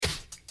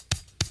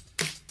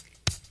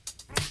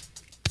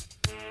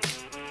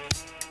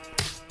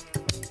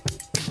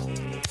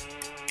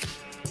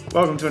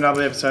Welcome to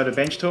another episode of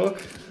Bench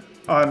Talk.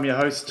 I'm your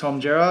host,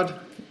 Tom Gerard.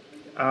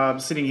 I'm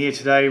sitting here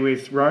today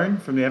with Roan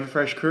from the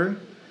Everfresh crew.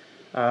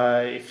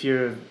 If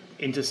you're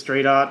into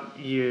street art,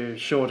 you're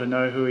sure to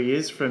know who he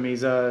is from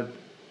his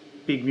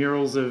big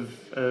murals of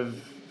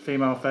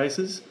female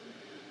faces.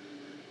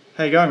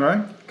 How you going,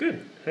 Roan?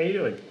 Good. How you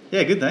doing?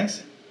 Yeah, good,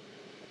 thanks.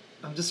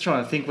 I'm just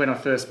trying to think when I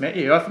first met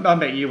you. I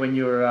met you when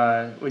you were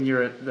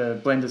at the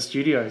Blender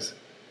Studios.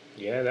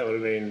 Yeah, that would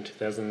have been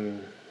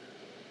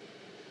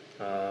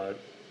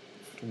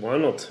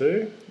 2001 or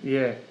 2.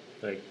 Yeah.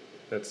 Like,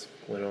 that's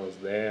when I was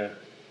there.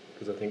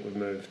 Because I think we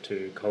moved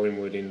to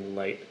Collingwood in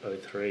late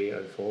 03,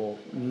 04.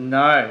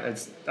 No,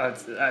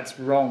 that's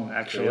wrong,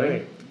 actually.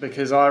 Really?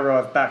 Because I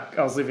arrived back,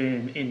 I was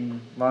living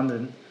in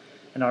London,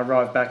 and I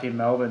arrived back in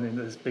Melbourne in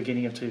the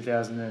beginning of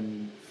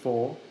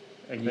 2004,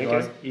 and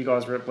you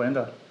guys were at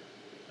Blender.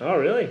 Oh,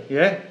 really?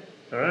 Yeah.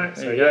 All right.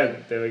 So,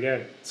 There there we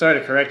go. Sorry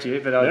to correct you,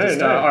 but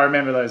I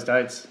remember those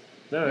dates.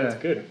 No, Yeah. that's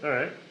good. All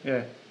right.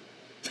 Yeah.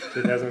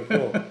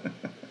 2004.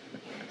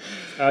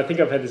 I think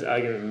I've had this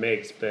argument with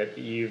Megs, but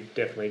you've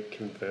definitely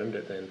confirmed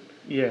it then.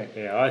 Yeah.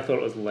 Yeah, I thought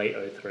it was late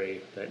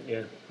 03, but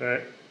yeah. All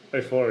right.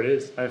 04 it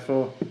is.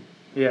 04.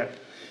 Yeah.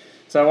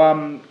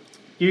 So,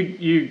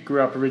 you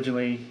grew up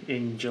originally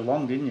in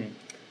Geelong, didn't you?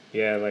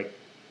 Yeah, like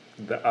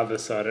the other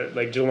side of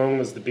like Geelong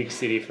was the big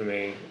city for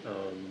me.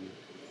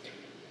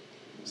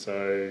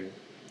 So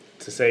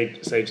to say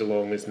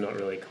Geelong is not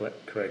really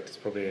correct. It's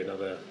probably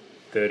another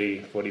 30,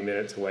 40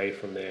 minutes away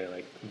from there.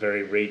 Like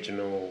very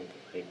regional,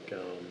 like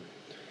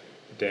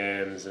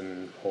dams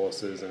and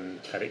horses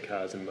and paddock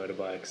cars and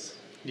motorbikes.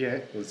 Yeah.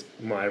 Was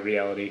my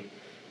reality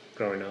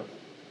growing up.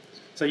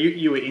 So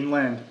you were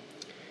inland.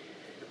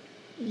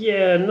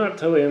 Yeah, not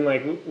totally. And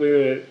like we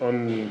were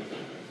on,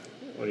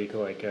 what do you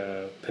call like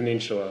a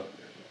peninsula,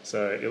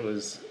 so it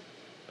was,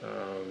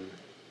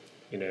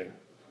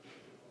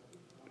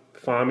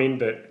 farming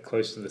but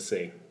close to the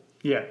sea.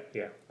 Yeah.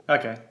 Yeah.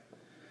 Okay.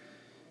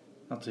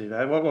 Not too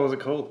bad. What was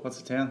it called?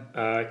 What's the town?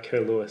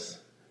 Curlewis.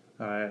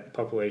 All right.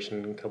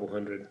 Population a couple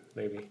hundred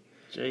maybe.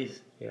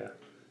 Jeez. Yeah.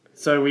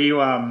 So were you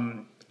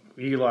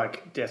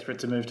like desperate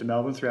to move to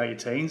Melbourne throughout your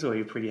teens, or were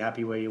you pretty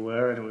happy where you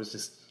were and it was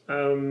just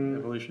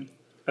evolution?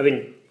 I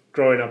think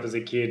growing up as a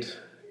kid,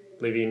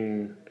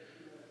 living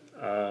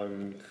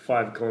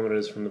 5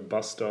 kilometres from the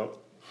bus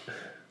stop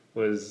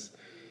was,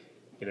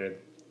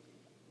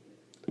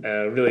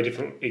 a really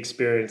different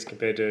experience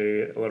compared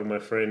to a lot of my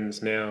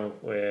friends now,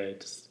 where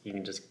you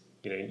can just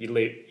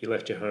you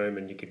left your home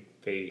and you could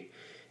be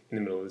in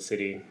the middle of the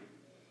city,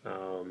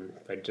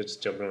 like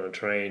just jumping on a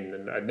train,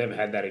 and I'd never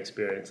had that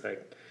experience.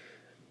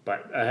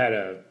 But I had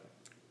a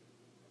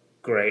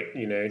great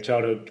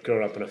childhood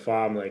growing up on a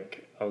farm.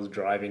 Like I was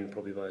driving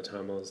probably by the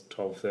time I was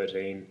 12,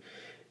 13,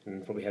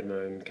 and probably had my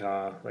own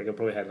car. Like I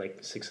probably had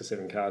like 6 or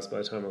 7 cars by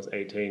the time I was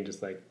 18,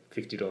 just like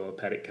 $50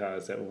 paddock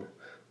cars that will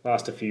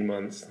last a few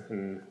months,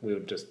 and we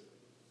would just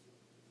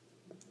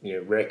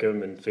wreck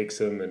them and fix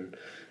them, and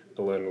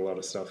I learned a lot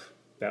of stuff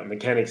about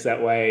mechanics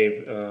that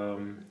way.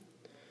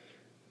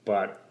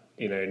 But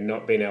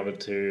not being able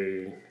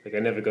to, like, I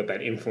never got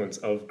that influence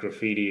of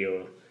graffiti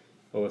or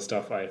all the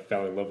stuff I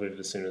fell in love with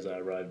as soon as I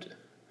arrived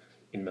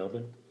in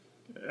Melbourne.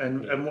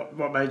 And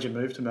what made you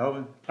move to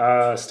Melbourne?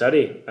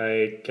 Study.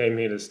 I came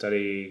here to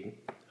study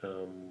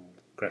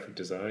graphic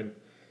design,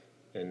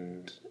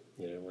 and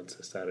once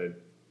I started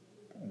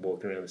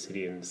walking around the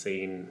city and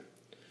seeing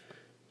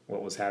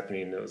what was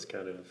happening, it was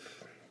kind of,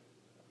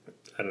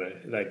 I don't know,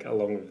 like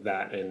along with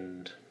that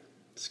and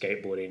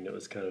skateboarding, it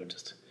was kind of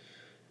just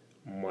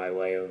my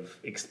way of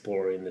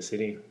exploring the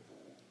city.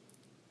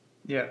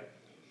 Yeah.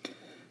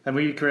 And were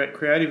you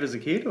creative as a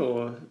kid,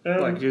 or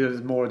like you were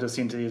more just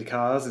into your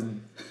cars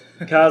and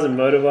cars and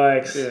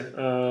motorbikes? Yeah.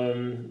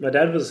 My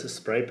dad was a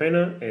spray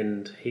painter,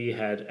 and he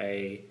had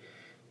a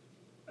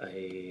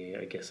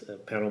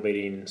panel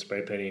beating,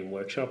 spray painting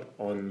workshop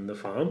on the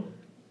farm.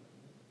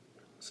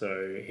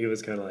 So he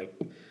was kind of like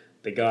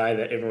the guy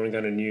that everyone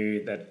kind of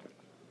knew that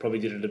probably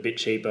did it a bit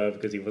cheaper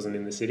because he wasn't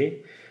in the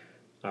city.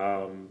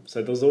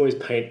 So there was always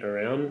paint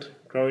around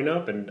growing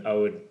up, and I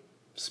would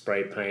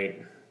spray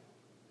paint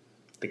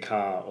the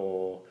car,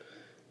 or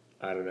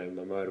I don't know,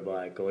 my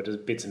motorbike, or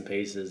just bits and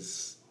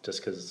pieces,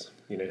 just because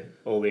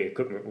all the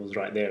equipment was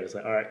right there. It was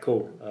like, all right,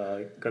 cool,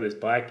 got this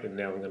bike, and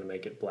now I'm going to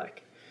make it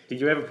black.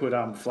 Did you ever put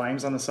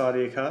flames on the side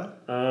of your car?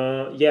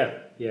 Yeah,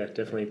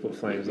 definitely put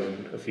flames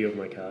on a few of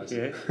my cars.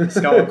 Yeah,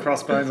 skull and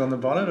crossbones on the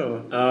bonnet,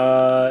 or?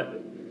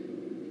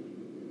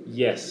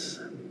 Yes,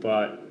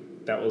 but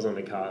that was on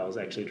the car I was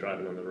actually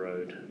driving on the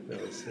road. That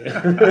was,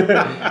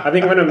 yeah. I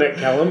think when I met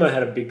Callum, I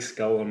had a big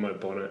skull on my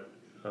bonnet.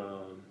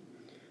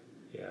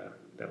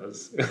 That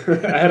was.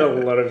 I had a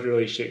lot of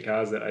really shit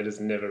cars that I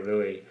just never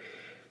really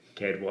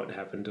cared what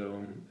happened to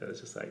them. It was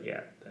just like,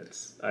 yeah,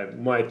 that's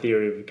my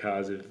theory of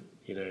cars. Of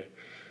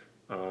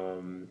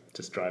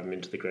just drive them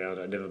into the ground.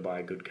 I never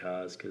buy good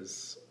cars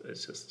because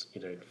it's just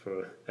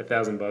for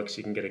 $1,000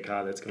 you can get a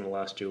car that's going to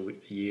last you a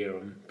year.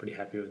 I'm pretty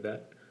happy with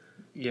that.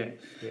 Yeah.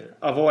 Yeah.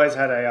 I've always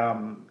had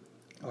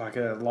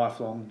a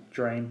lifelong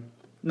dream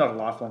not a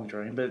lifelong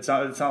dream, but it's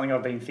something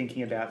I've been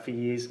thinking about for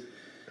years.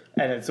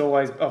 And I've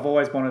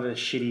always wanted a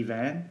shitty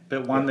van,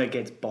 but one that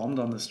gets bombed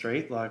on the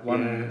street, like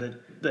one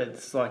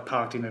that's like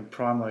parked in a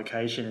prime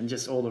location and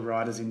just all the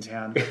riders in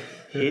town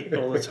hit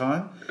all the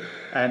time.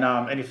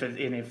 And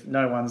if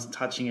no one's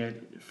touching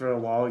it for a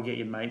while, you get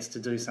your mates to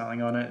do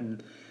something on it,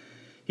 and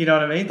you know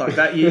what I mean, like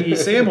that. You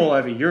see them all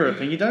over Europe,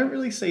 and you don't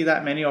really see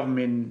that many of them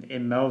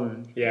in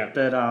Melbourne. Yeah.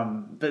 But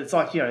it's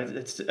like, you know,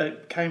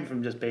 it came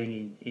from just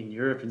being in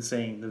Europe and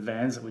seeing the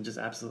vans that were just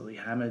absolutely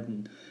hammered,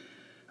 and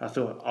I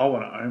thought, I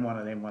want to own one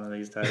of them one of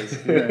these days.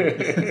 You know?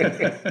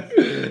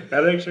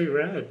 That's actually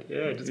rad.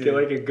 Yeah, just get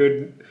like a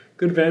good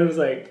van. Was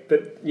like,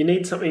 but you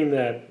need something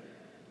that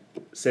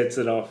sets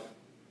it off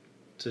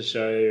to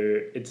show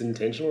it's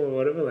intentional or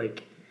whatever.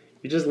 Like,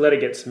 you just let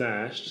it get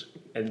smashed,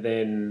 and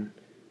then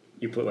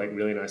you put like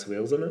really nice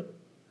wheels on it.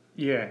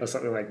 Yeah. Or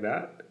something like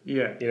that.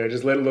 Yeah. You know,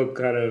 just let it look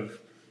kind of,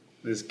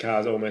 this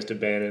car's almost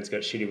abandoned, it's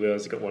got shitty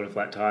wheels, it's got one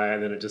flat tyre,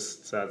 and then it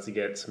just starts to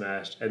get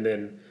smashed. And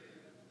then,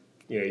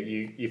 you know,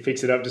 you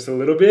fix it up just a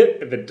little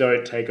bit, but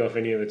don't take off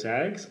any of the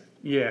tags.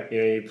 Yeah. You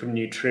know, you put a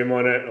new trim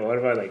on it or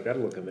whatever, like,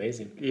 that'll look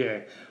amazing.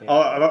 Yeah.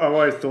 I've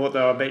always thought,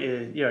 though, I bet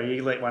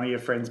you let one of your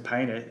friends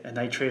paint it and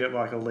they treat it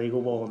like a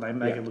legal wall and they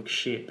make it look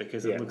shit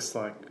because it looks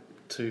like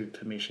to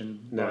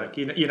permission. No. Like,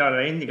 you know what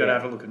I mean? You got to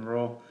have it looking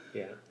raw.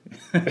 Yeah.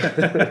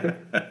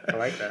 I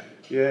like that.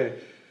 Yeah.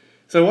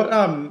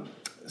 So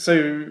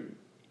so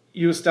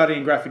you were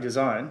studying graphic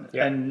design,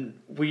 and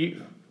were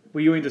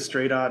you into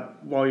street art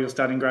while you were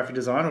studying graphic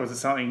design, or was it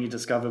something you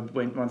discovered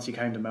once you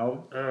came to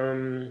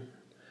Melbourne?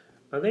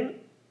 I think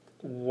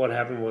what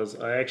happened was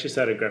I actually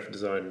started graphic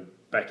design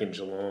back in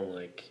Geelong.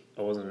 Like,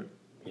 I wasn't,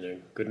 you know,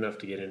 good enough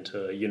to get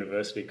into a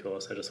university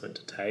course. I just went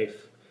to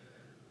TAFE.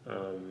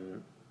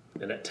 And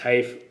at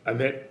TAFE, I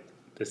met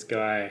this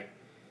guy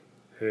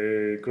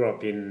who grew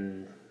up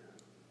in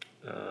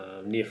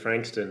near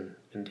Frankston,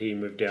 and he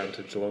moved down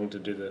to Geelong to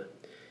do the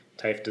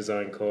TAFE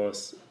design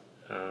course.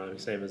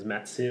 His name was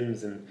Matt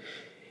Sims, and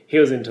he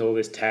was into all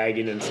this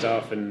tagging and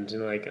stuff, and, you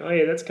know, like, oh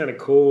yeah, that's kind of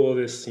cool, all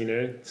this, you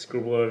know,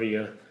 scribble over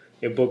your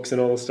books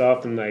and all the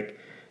stuff, and like,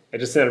 it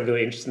just sounded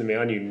really interesting to me.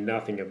 I knew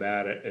nothing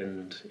about it,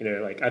 and, you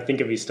know, like, I think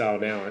of his style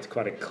now, it's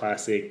quite a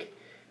classic,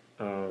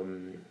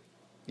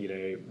 you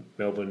know,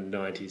 Melbourne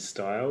 90s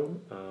style,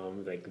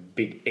 like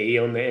big E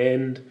on the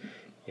end.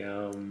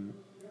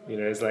 You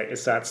know, it's like, it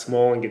starts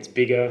small and gets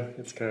bigger.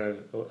 It's kind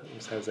of,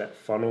 it has that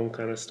funnel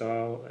kind of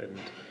style.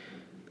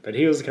 But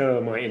he was kind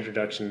of my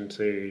introduction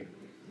to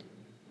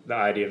the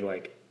idea of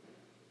like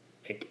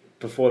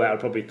before that I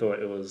probably thought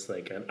it was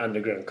like an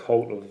underground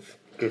cult of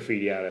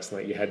graffiti artists.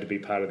 Like, you had to be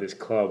part of this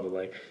club.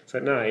 Like, it's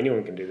like, no,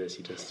 anyone can do this.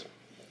 You just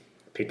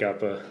pick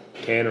up a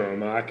can or a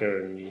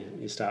marker and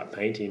you start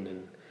painting.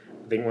 And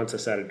I think once I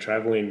started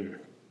traveling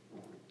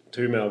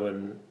to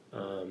Melbourne,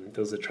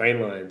 there was the train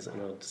lines,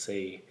 and I'd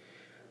see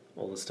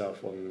all the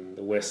stuff on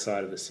the west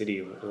side of the city,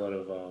 a lot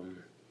of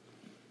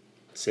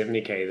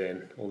 70k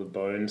then, all the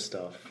bone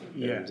stuff.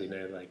 Yeah. And, you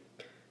know, like,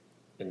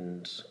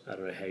 and I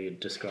don't know how you'd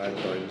describe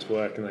bones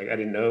work, and like, I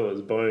didn't know it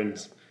was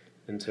bones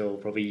until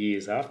probably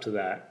years after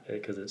that,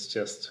 because it's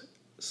just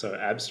so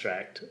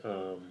abstract.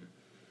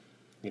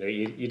 You know,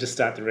 you just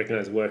start to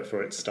recognize work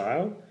for its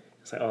style.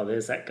 It's like, oh,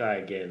 there's that guy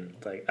again.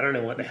 It's like, I don't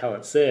know what the hell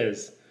it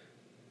says,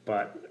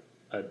 but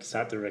I'd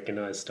start to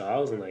recognize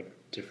styles and like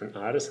different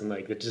artists, and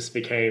like, it just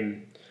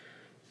became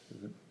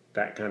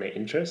that kind of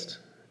interest.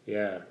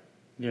 Yeah.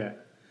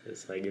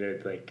 It's like, you know,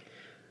 like,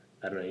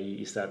 I don't know,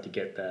 you start to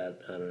get that,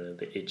 I don't know,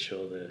 the itch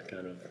or the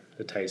kind of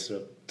the taste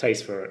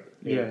for it.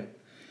 Yeah.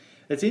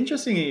 It's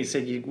interesting that you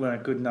said you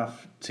weren't good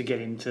enough to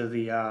get into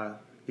the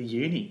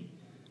uni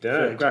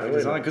for graphic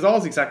design, because I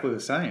was exactly the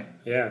same.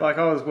 Yeah. Like,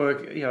 I was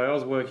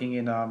working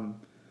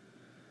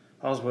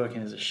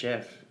as a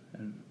chef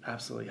and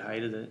absolutely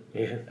hated it.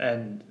 Yeah.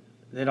 And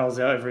then I was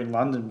over in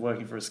London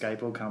working for a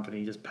skateboard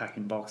company, just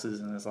packing boxes,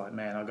 and it's like,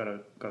 man, I got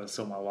to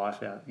sort my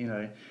life out, you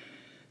know.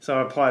 So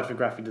I applied for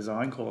graphic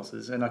design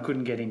courses, and I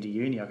couldn't get into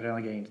uni. I could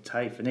only get into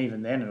TAFE, and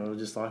even then, it was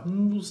just like,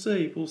 we'll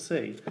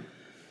see.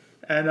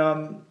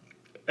 And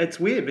it's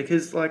weird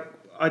because, like,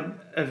 I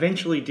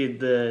eventually did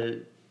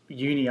the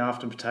uni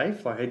after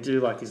TAFE. Like, I do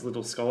like this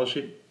little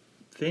scholarship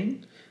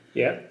thing.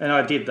 Yeah. And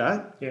I did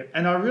that. Yeah.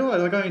 And I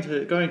realised,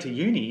 going to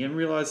uni, and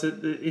realised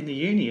that in the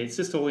uni, it's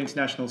just all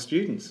international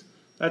students.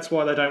 That's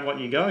why they don't want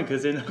you going,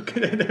 because they're not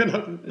going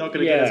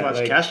to get as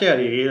much cash out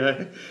of you, you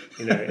know.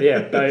 You know,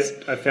 yeah. But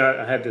I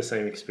found I had the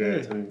same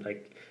experience, and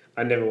like,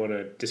 I never want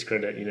to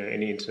discredit, you know,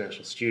 any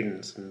international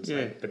students, and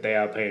but they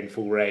are paying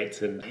full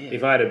rates. And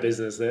if I had a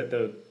business, that'd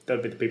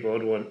be the people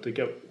I'd want to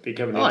be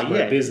coming into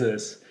my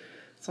business.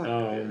 It's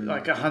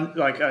like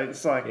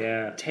it's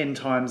like 10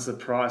 times the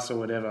price or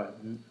whatever,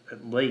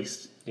 at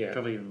least. Yeah,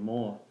 probably even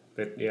more.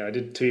 But yeah, I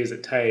did 2 years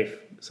at TAFE,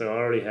 so I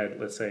already had,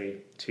 let's say,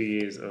 2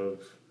 years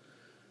of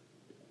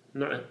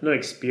not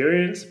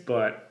experience,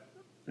 but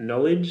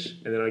knowledge.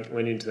 And then I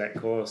went into that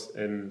course,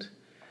 and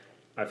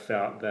I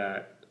felt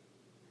that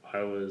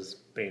I was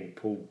being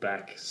pulled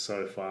back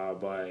so far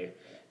by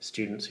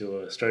students who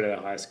were straight out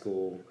of high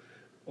school,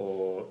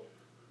 or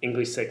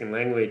English second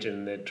language,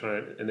 and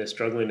they're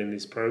struggling in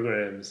these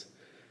programs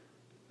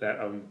that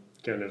I'm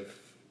kind of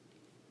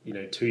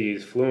 2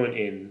 years fluent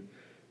in,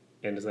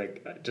 and it's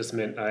like it just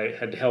meant I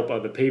had to help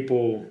other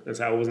people, and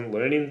so I wasn't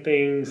learning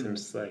things, and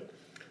it's like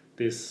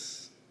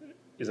this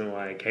isn't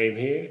why I came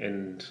here,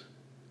 and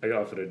I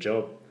got offered a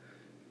job,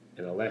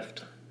 and I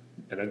left,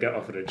 and I got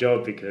offered a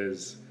job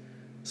because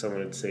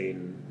someone had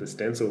seen the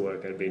stencil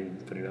work I'd been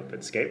putting up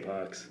at skate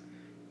parks,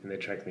 and they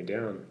tracked me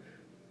down,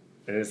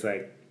 and it's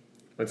like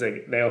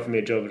they offered me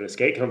a job at a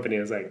skate company.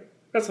 I was like,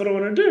 that's what I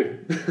want to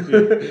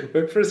do.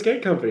 Work for a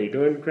skate company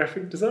doing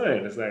graphic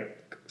design. It's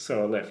like,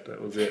 so I left. That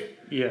was it.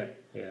 Yeah.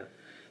 Yeah.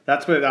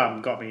 That's what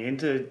got me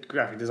into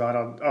graphic design.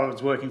 I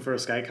was working for a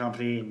skate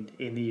company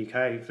in the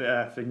UK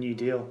for New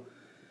Deal.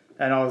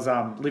 And I was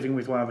living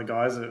with one of the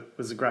guys that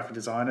was a graphic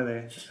designer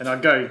there. And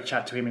I'd go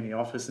chat to him in the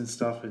office and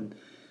stuff and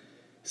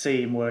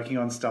see him working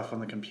on stuff on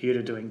the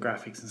computer, doing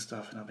graphics and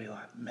stuff. And I'd be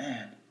like,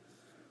 man,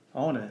 I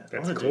want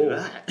to cool. do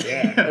that.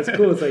 Yeah, that's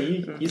cool. It's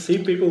like you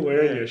see people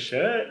wearing your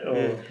shirt,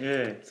 or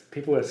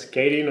people are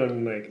skating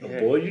on like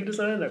a board you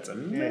design. That's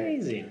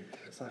amazing. Yeah.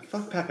 It's like,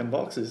 fuck packing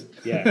boxes.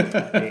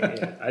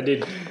 Yeah. I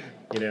did,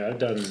 I've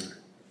done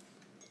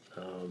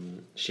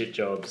shit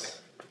jobs.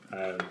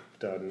 I've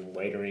done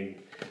waitering.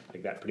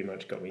 Like that pretty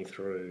much got me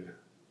through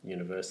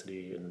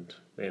university and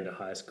the end of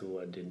high school.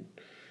 I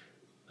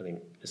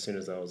think as soon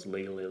as I was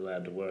legally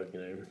allowed to work,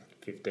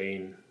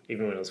 15,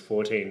 even when I was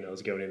 14, I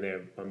was going in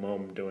there, my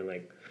mom doing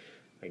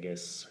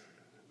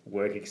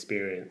work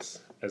experience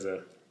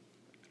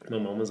my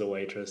mom was a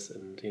waitress,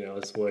 and, I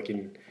was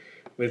working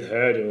with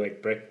her doing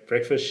like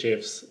breakfast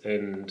shifts,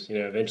 and,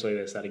 eventually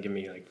they started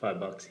giving me like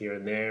 $5 here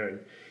and there, and,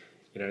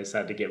 I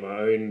started to get my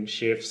own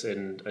shifts,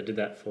 and I did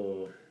that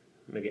for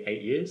maybe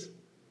 8 years,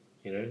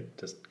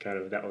 just kind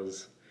of, that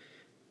was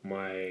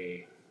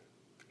my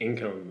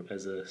income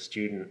as a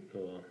student,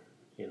 or,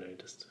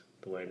 just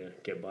the way to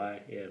get by.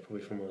 Yeah,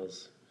 probably from when I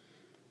was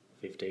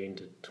 15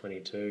 to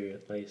 22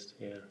 at least.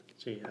 Yeah.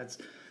 Gee,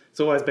 it's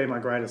always been my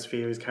greatest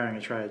fear is carrying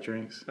a tray of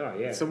drinks. Oh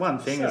yeah. It's the one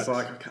thing. It's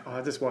like I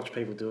just watch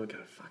people do it. Go,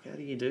 fuck, how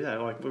do you do that?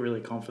 Like really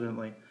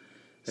confidently.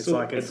 It's the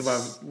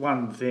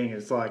one thing.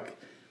 It's like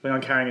when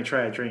I'm carrying a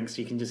tray of drinks,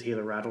 you can just hear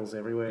the rattles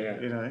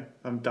everywhere. Yeah.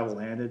 I'm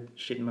double-handed,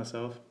 shitting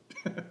myself.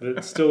 But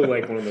it's still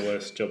like one of the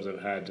worst jobs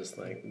I've had. Just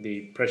like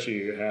the pressure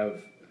you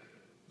have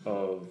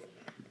of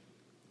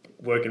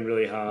working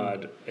really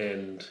hard,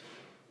 and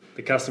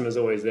the customer's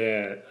always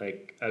there.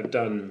 Like I've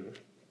done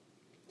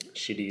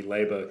shitty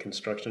labor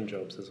construction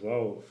jobs as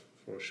well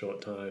for a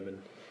short time,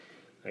 and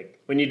like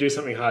when you do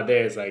something hard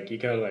there, it's like you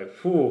kind of like,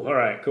 whew, all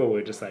right, cool,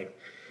 we're just like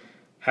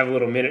have a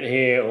little minute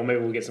here, or maybe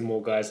we'll get some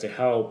more guys to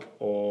help,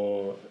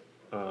 or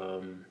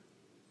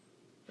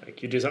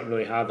like you do something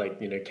really hard, like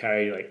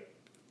carry like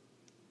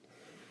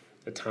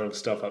a ton of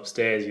stuff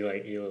upstairs,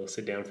 you'll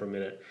sit down for a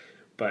minute,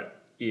 but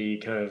you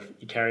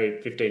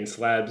carry 15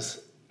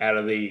 slabs out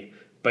of the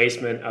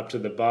basement up to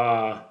the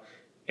bar,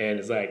 and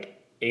it's like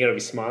you gotta be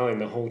smiling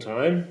the whole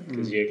time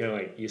because you're kind of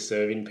like you're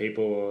serving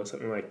people or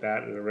something like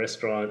that at a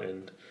restaurant,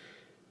 and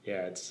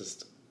yeah, it's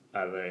just,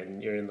 I don't know.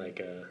 And you're in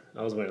like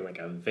I was wearing like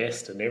a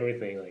vest and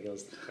everything. Like it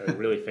was a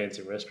really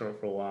fancy restaurant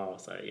for a while.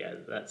 So yeah,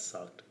 that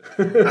sucked.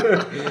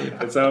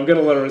 And so I've got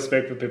a lot of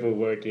respect for people who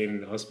work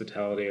in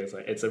hospitality. It's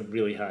like it's a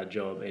really hard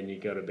job, and you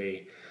got to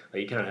be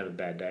like you can't have a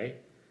bad day.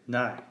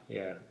 No.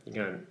 Yeah, you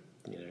can't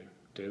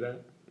do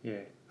that. Yeah,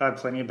 I had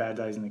plenty of bad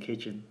days in the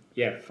kitchen.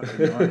 Yeah.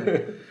 Fucking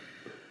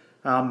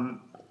nightmare.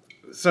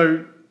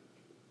 So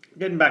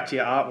getting back to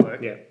your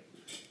artwork. Yeah.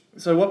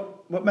 So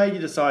what made you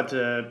decide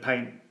to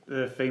paint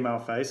the female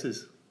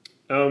faces?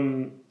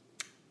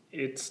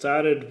 It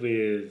started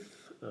with,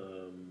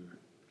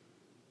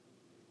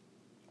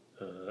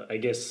 I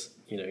guess,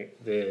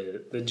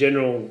 the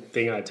general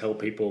thing I tell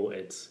people,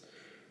 it's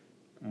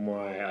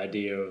my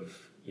idea of,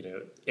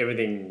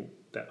 everything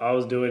that I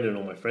was doing and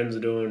all my friends are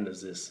doing.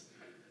 There's this,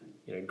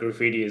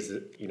 graffiti is,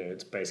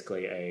 it's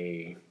basically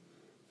a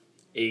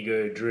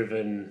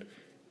ego-driven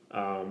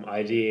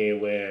idea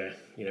where,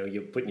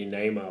 you're putting your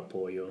name up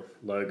or your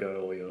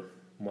logo or your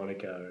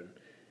moniker, and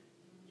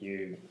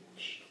you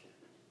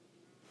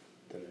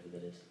don't know who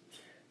that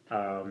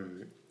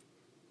is.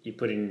 You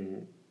put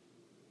in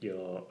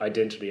your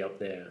identity up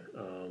there,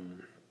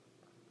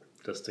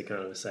 just to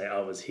kind of say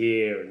I was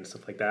here and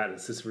stuff like that. And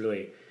it's this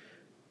really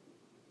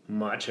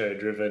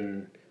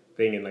macho-driven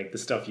thing, and like the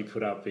stuff you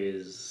put up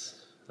is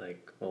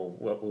like, well,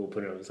 what we were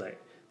putting up was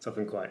like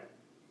something quite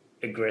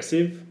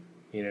aggressive.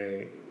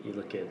 You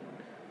look at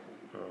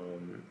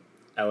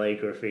LA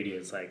graffiti.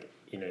 It's like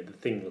the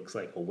thing looks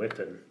like a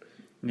weapon.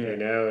 Yeah.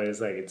 And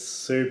it's like it's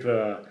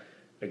super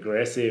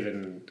aggressive,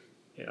 and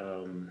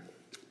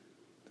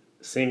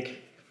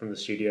Sync from the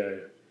studio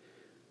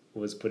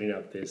was putting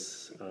up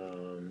this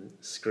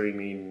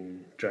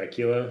screaming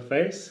Dracula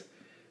face,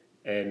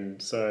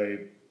 and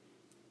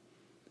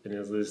it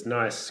was this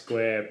nice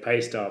square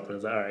paste up, and I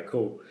was like, all right,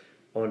 cool.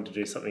 I wanted to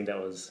do something that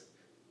was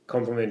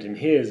complementing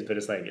his, but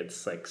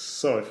it's like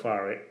so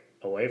far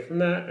away from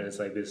that, and it's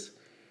like this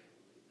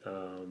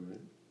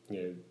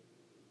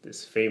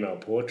this female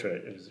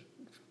portrait. It was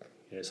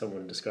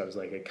someone describes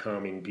like a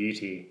calming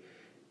beauty,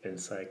 and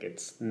it's like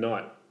it's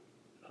not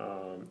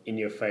in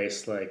your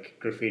face like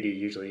graffiti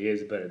usually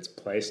is, but it's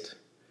placed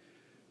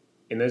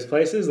in those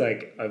places.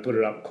 Like I put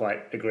it up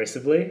quite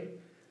aggressively,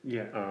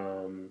 Yeah.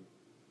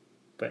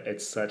 but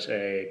it's such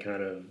a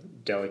kind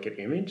of delicate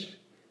image,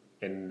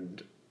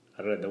 and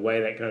I don't know, the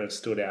way that kind of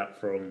stood out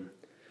from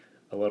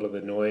a lot of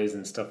the noise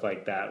and stuff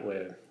like that,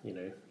 where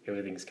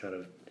everything's kind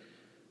of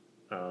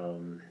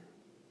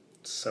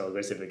so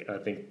aggressive. I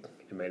think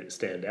it made it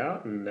stand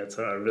out, and that's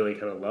what I really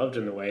kind of loved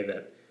in the way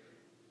that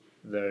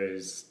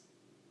those,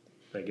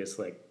 I guess,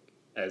 like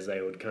as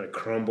they would kind of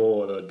crumble,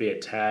 or there would be a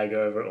tag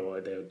over it, or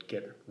they would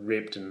get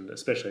ripped, and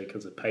especially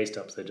because of paste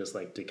ups, they just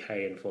like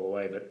decay and fall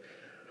away, but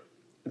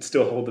it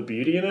still hold the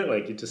beauty in it.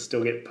 Like you just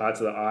still get parts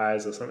of the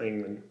eyes or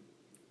something, and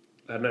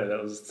I don't know,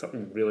 that was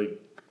something really,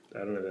 I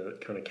don't know,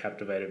 that kind of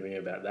captivated me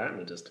about that, and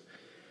it just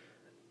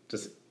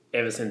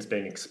ever since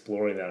been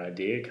exploring that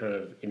idea, kind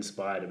of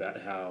inspired about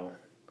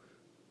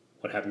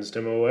what happens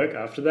to my work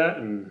after that,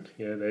 and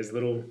those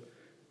little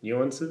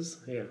nuances.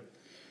 Yeah.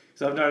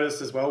 So I've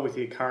noticed as well with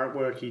your current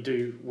work, you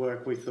do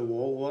work with the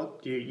wall a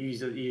lot. You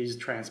use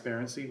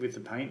transparency with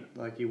the paint,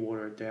 like you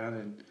water it down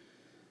and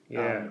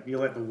you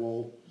let the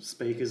wall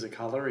speak as a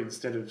color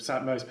instead of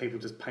most people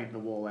just paint the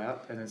wall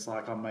out, and it's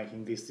like I'm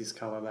making this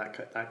color,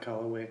 that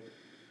color,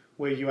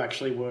 where you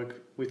actually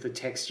work with the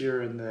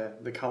texture and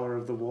the color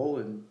of the wall,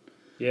 and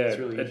it's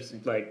really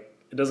interesting. Like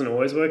it doesn't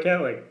always work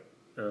out. Like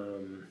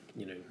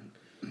you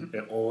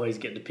don't always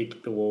get to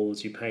pick the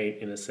walls you paint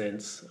in a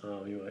sense.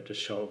 You might just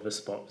show up a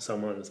spot for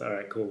someone and say, all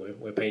right, cool,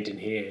 we're painting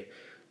here.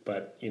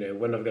 But,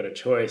 when I've got a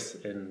choice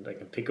and I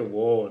can pick a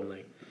wall, and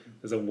like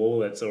there's a wall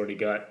that's already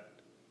got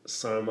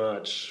so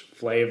much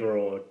flavor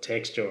or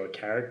texture or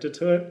character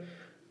to it,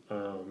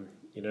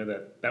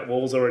 that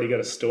wall's already got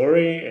a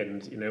story,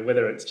 and,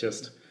 whether it's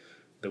just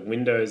the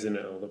windows in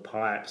it or the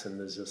pipes, and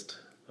there's just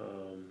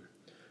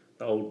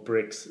the old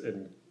bricks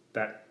and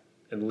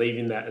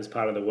leaving that as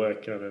part of the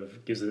work kind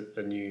of gives it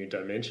a new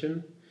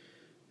dimension.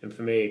 And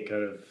for me, it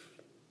kind of,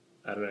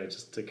 I don't know,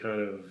 just to kind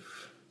of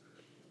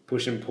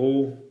push and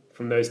pull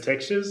from those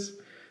textures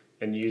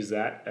and use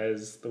that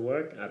as the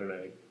work. I don't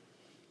know,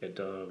 it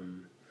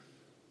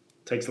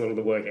takes a lot of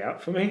the work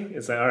out for me.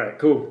 It's like, all right,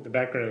 cool, the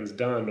background's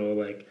done, or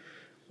like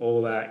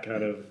all that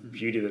kind of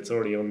beauty that's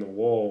already on the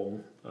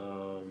wall.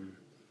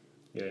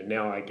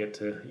 Now I get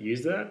to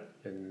use that,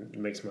 and it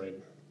makes my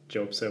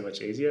job so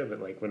much easier. But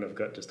like when I've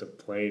got just a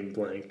plain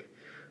blank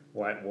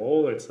white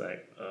wall, it's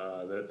like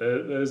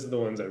those are the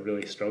ones I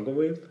really struggle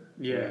with.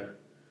 Yeah.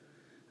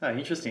 Oh,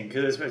 interesting,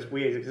 because it's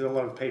weird because a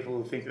lot of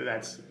people think that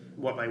that's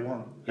what they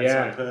want. That's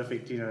like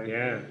perfect,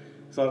 Yeah.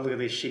 So I look at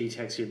this shitty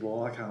textured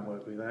wall, I can't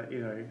work with that,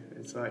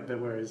 It's like, but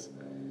whereas...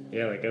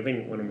 Yeah, like I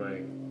think one of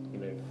my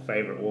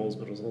favourite walls,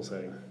 but it was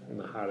also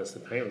the hardest to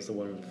paint, was the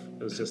one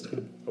it was just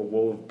a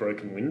wall of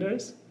broken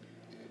windows.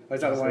 Oh,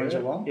 is that the one in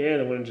Geelong? Yeah,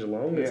 the one in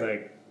Geelong. Yeah. It's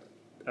like,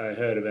 I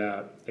heard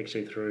about,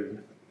 actually through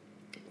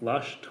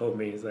Lush, told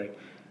me, he's like,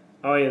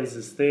 oh yeah, there's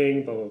this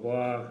thing, blah, blah,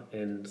 blah,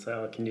 and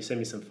so, can you send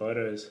me some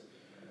photos?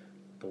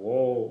 The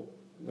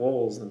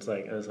walls, and it's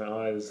like, oh,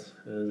 there's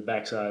the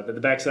backside, but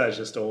the backside is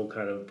just all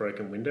kind of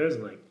broken windows,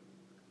 and like,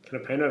 can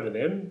I paint over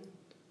them?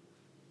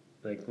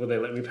 Like, will they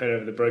let me paint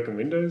over the broken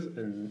windows?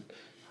 And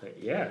like,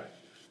 yeah,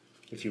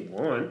 if you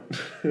want.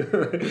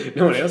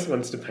 No one else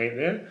wants to paint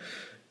there.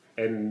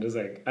 And it was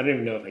like, I don't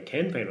even know if I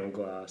can paint on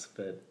glass,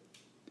 but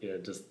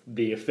just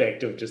the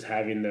effect of just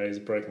having those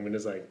broken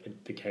windows, like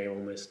it became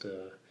almost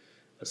a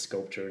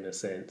sculpture in a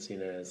sense.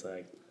 It's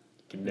like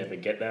you can never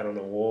get that on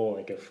a wall,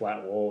 like a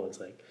flat wall. It's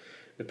like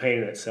the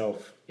painting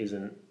itself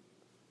isn't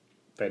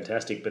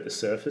fantastic, but the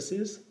surface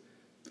is,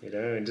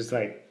 and just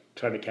like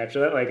trying to capture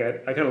that. Like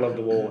I kind of love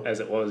the wall as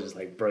it was, just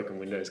like broken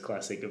windows,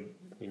 classic of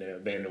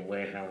abandoned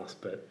warehouse.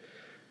 But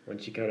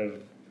once you kind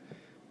of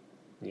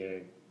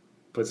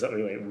put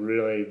something like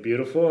really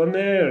beautiful on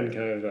there and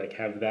kind of like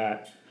have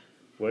that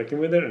working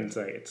with it, and it's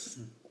like it's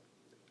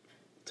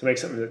to make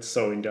something that's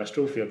so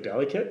industrial feel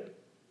delicate.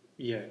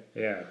 Yeah.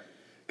 Yeah.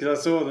 Because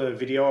I saw the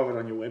video of it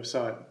on your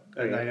website,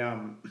 and they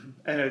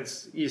and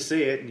it's, you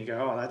see it and you go,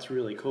 oh, that's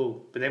really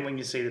cool. But then when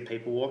you see the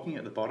people walking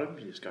at the bottom,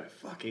 you just go,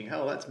 fucking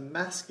hell, that's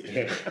massive.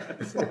 Yeah.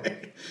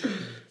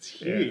 it's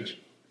huge.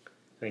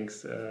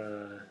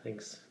 Yeah.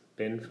 Thanks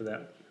Ben for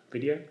that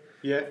video.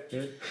 Yeah.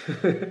 Yeah.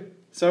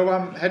 So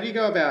how do you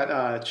go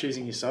about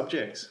choosing your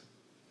subjects?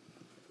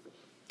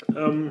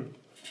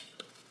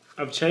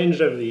 I've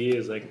changed over the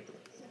years. Like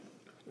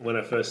when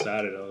I first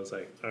started, I was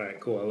like, all right,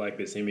 cool, I like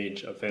this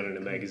image. I found it in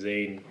a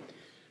magazine.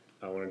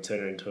 I want to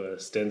turn it into a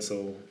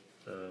stencil.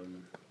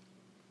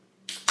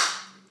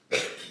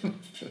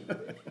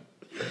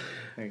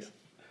 Thanks.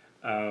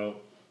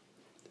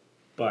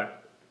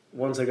 But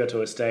once I got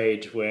to a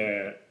stage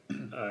where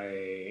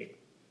I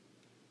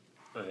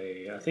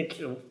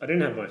think I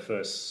didn't have my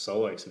first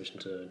solo exhibition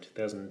until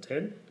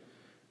 2010.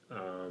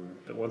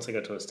 But once I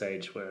got to a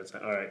stage where it's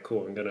like, all right,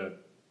 cool, I'm gonna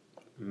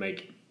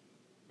make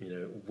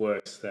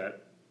works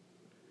that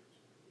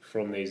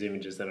from these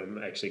images that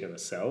I'm actually gonna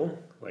sell.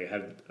 Like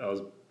I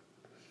was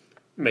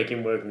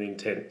making work with the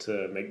intent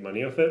to make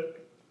money off it.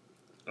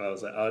 I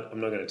was like,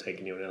 I'm not going to take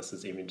anyone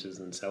else's images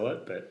and sell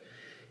it. But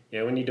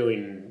when you're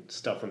doing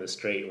stuff on the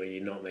street where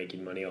you're not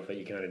making money off it,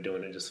 you're kind of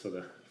doing it just for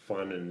the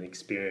fun and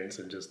experience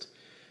and just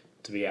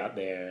to be out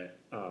there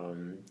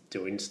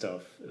doing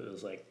stuff. It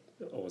was like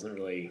I wasn't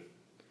really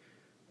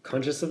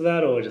conscious of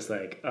that, or just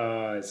like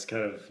it's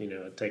kind of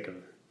I take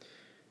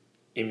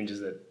images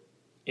that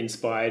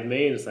inspired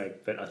me, and it's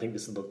like, but I think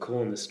this would look cool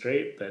on the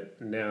street. But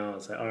now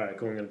it's like, all right,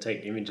 cool, I'm going to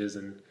take images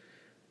and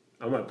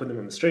I might put them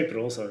on the street, but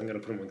also I'm going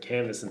to put them on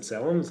canvas and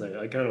sell them. So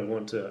I kind of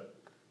want to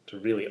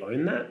really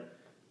own that.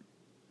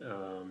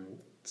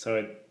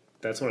 So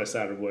that's when I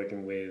started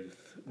working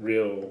with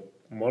real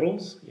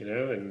models,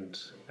 and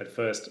at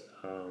first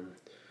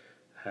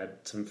had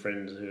some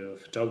friends who are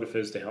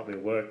photographers to help me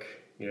work,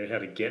 how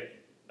to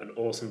get an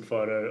awesome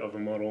photo of a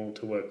model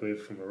to work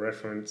with from a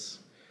reference.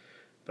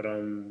 But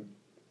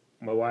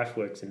my wife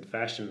works in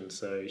fashion,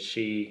 so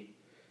she,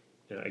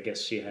 I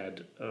guess she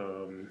had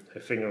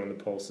her finger on the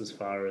pulse as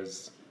far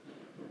as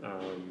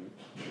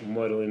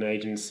modeling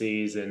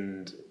agencies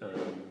and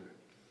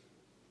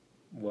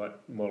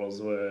what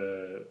models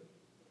were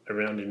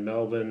around in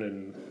Melbourne,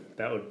 and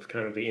that would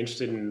kind of be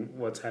interested in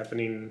what's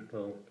happening,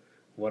 well,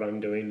 what I'm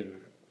doing.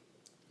 And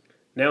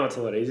now it's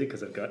a lot easier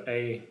because I've got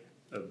a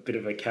bit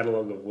of a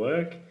catalogue of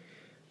work,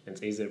 and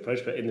it's easy to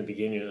approach. But in the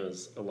beginning, it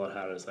was a lot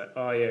harder. It's like,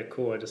 oh yeah,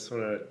 cool, I just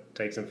want to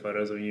take some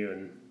photos of you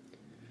and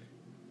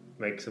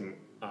make some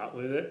art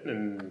with it.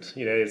 And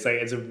it's like,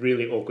 it's a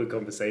really awkward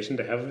conversation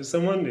to have with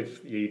someone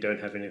if you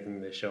don't have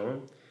anything to show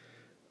them.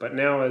 But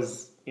now,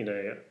 as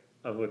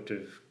I've worked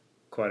with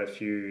quite a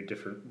few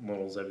different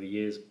models over the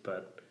years,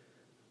 but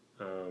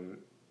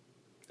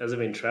as I've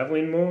been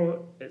traveling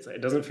more,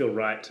 it doesn't feel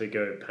right to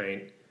go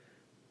paint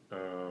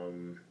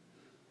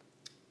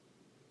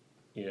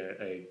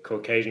a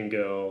Caucasian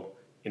girl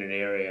in an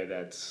area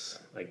that's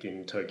like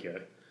in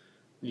Tokyo.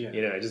 Yeah.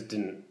 It just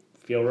didn't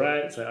feel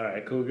right. It's like, all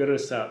right, cool, we've got to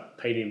start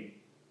painting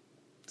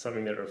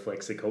something that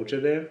reflects the culture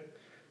there.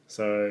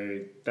 So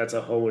that's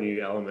a whole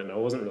new element. I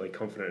wasn't really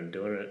confident in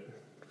doing it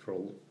for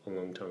a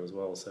long time as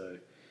well. So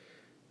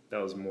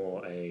that was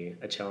more a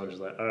challenge.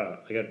 Like, all right,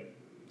 I got to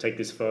take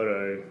this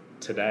photo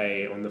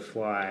today on the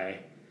fly,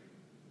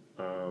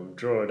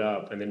 draw it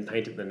up, and then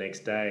paint it the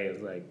next day. It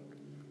was like,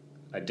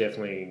 I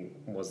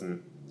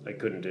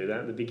couldn't do that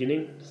at the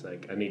beginning. It's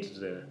like I needed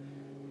to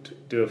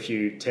do a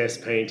few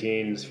test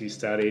paintings, a few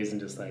studies, and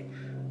just like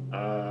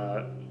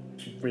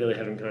really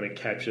haven't kind of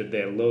captured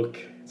their look.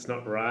 It's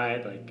not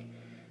right. Like,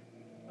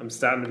 I'm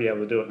starting to be able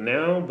to do it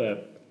now,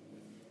 but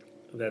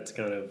that's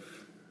kind of,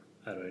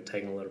 I don't know,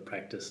 taking a lot of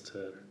practice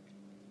to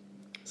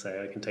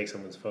say I can take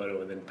someone's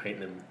photo and then paint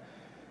them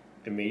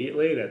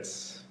immediately.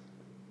 That's,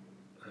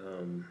 I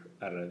don't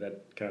know,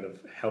 that kind of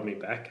held me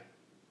back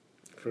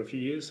for a few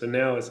years. So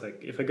now it's like,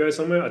 if I go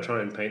somewhere, I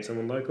try and paint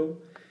someone local,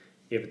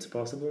 if it's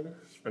possible.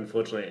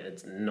 Unfortunately,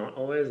 it's not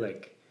always.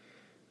 Like,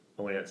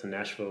 I went out to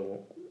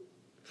Nashville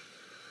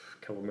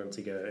a couple of months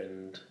ago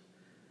and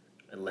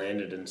I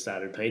landed and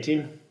started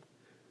painting.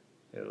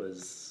 It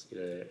was,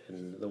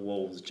 and the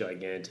wall was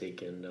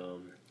gigantic, and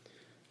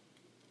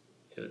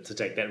to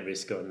take that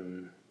risk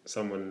on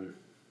someone,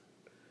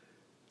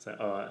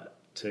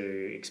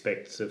 to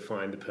expect to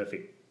find the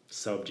perfect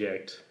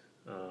subject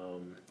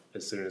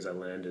as soon as I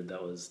landed,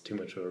 that was too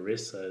much of a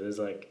risk. So there's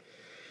like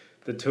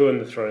the to and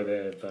the fro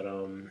there. But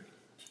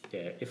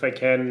if I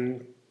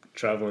can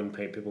travel and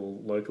paint people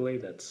locally,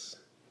 that's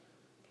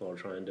what I'll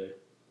try and do.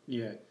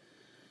 Yeah.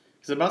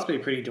 Because it must be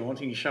pretty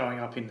daunting showing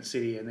up in the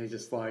city and they're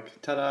just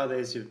like, ta-da,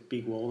 there's your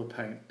big wall to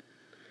paint.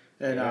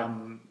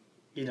 And,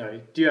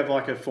 do you have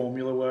like a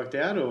formula worked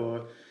out,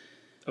 or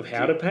of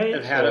how to paint?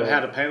 Of how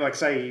to paint. Like,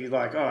 say you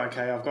like, oh,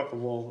 okay, I've got the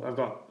wall, I've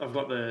got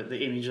the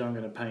image I'm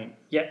going to paint.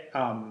 Yeah.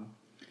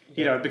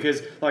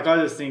 Because like I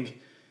just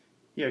think,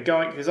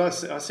 because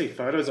I see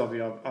photos of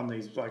you on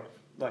these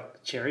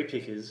like cherry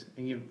pickers,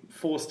 and you're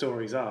 4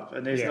 stories up,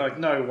 and there's like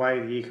no way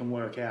that you can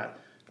work out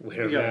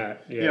where you're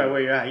at. Where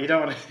you're at. You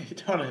don't want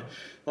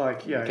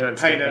to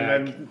paint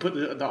them and put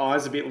the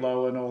eyes a bit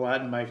lower and all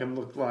that, and make them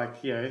look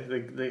like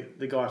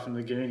the guy from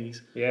the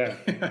Goonies. Yeah.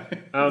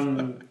 I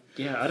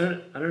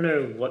don't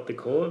know what to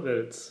call it, but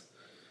it's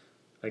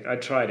like I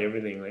tried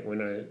everything. Like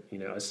when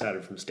I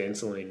started from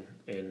stenciling,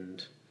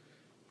 and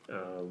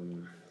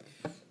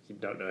you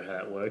don't know how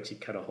that works. You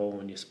cut a hole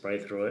and you spray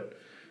through it,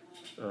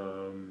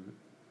 and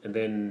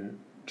then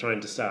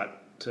trying to start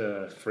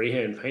to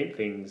freehand paint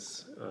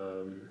things.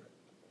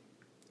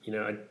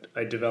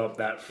 I developed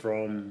that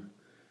from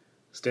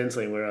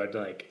stenciling, where I'd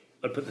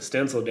put the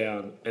stencil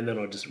down and then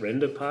I'd just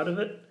render part of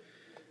it.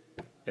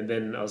 And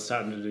then I was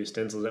starting to do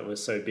stencils that were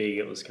so big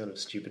it was kind of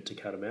stupid to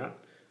cut them out.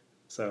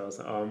 So I was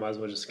like, I might as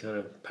well just kind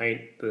of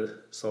paint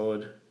the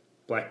solid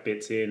black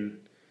bits in.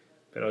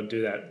 But I'd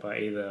do that by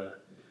either,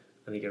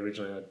 I think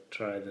originally I'd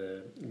try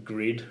the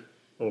grid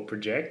or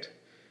project.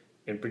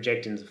 And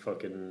projecting's a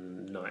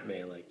fucking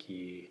nightmare. Like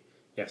you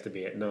have to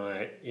be at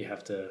night, you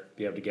have to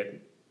be able to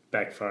get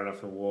back far enough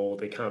from the wall.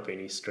 There can't be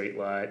any street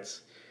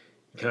lights.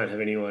 You can't have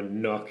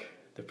anyone knock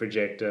the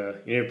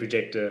projector.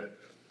 Projector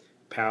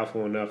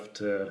powerful enough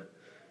to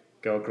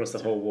go across the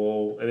whole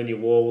wall, and then your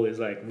wall is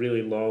like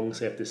really long,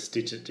 so you have to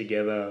stitch it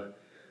together.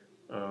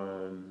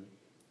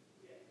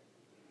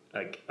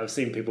 Like I've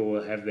seen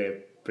people have their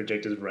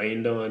projectors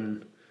rained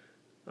on,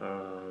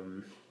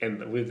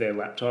 and with their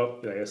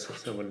laptop, I guess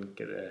someone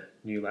get a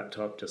new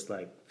laptop just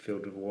like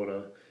filled with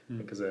water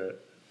because a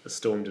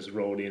storm just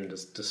rolled in,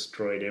 just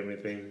destroyed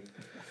everything.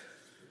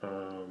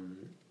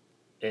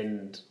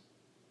 And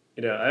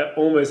I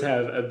almost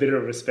have a bit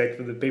of respect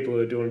for the people who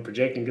are doing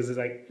projecting, because it's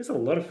like there's a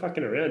lot of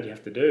fucking around you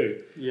have to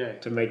do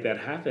to make that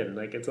happen.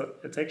 Like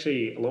it's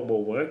actually a lot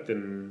more work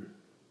than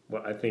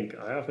what I think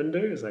I often do.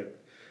 It's like,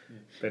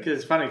 because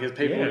it's funny because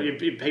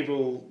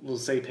people will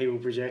see people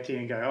projecting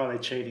and go, oh, they're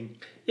cheating.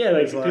 Yeah,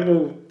 like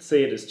people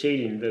see it as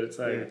cheating, but it's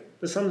like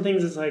there's some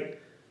things it's like,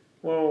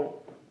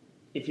 well,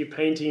 if you're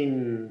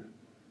painting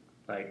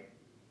like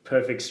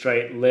perfect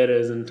straight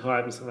letters and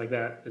type and stuff like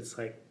that, it's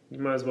like you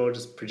might as well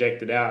just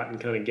project it out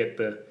and kind of get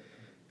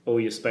all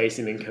your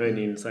spacing and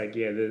coning. It's like,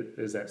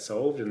 there's that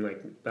solved, and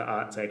like the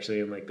art's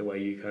actually in like the way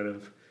you kind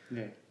of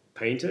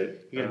paint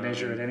it. You got to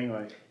measure it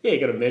anyway. Yeah, you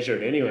got to measure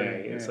it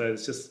anyway. Yeah. So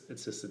it's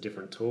just a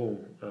different tool.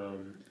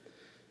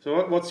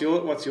 So what's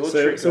your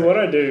trick? So what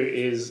I do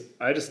is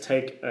I just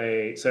take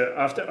so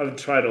after I've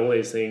tried all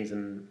these things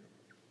and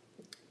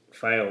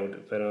failed,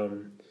 but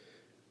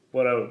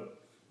what I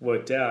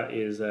worked out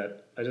is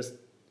that I just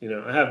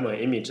I have my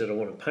image that I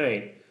want to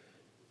paint,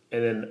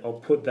 and then I'll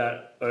put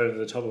that over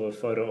the top of a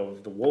photo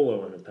of the wall I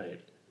want to paint.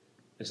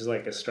 It's just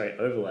like a straight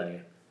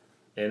overlay,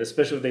 and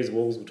especially with these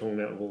walls we're talking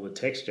about with all the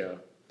texture,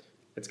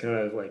 it's kind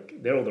of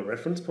like they're all the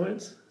reference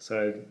points.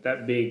 So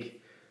that big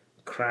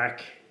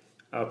crack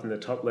up in the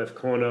top left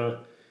corner,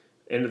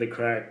 end of the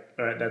crack,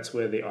 all right, that's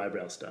where the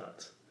eyebrow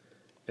starts.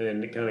 And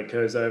then it kind of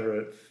goes over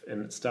it,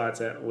 and it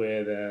starts at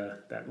where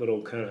that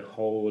little kind of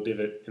hole or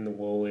divot in the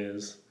wall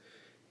is.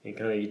 And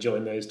kind of you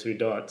join those two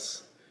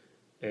dots,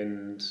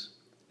 and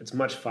it's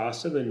much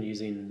faster than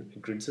using a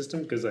grid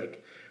system, because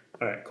like,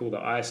 all right, cool, the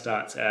eye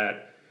starts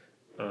at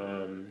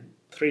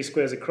 3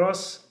 squares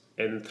across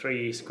and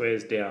 3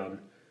 squares down.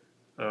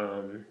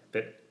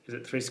 But is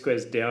it 3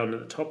 squares down at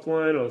the top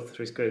line or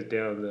 3 squares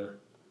down the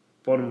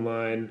bottom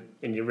line?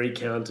 And you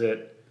recount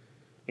it,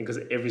 and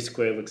because every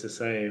square looks the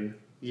same.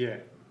 Yeah.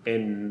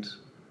 And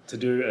to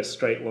do a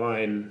straight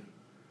line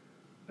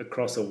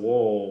across a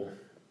wall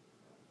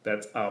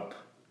that's up,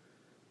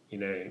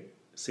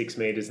 6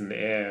 meters in the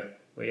air,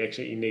 where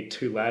you need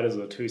 2 ladders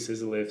or 2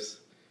 scissor lifts,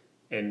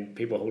 and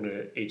people holding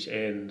it at each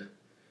end,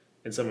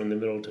 and someone in the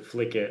middle to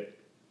flick it.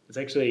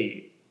 That's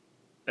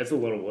a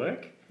lot of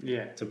work.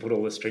 Yeah. To put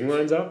all the string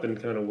lines up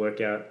and kind of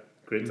work out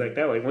grids like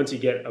that. Like once you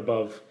get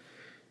above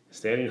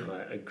standing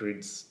height, a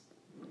grid's,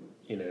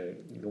 the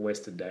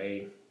wasted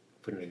day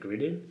putting a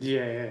grid in.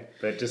 Yeah.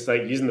 But just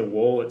like using the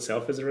wall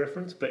itself as a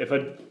reference. But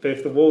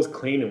if the wall's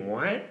clean and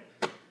white,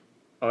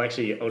 I'll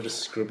just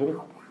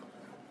scribble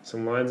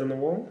some lines on the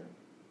wall.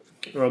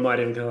 Or I might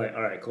even go like,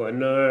 all right, cool, I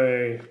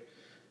know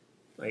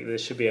like there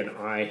should be an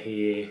eye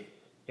here,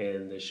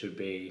 and there should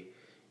be,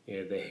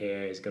 the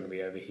hair is going to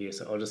be over here.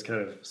 So I'll just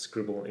kind of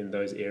scribble in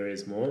those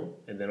areas more,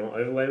 and then I'll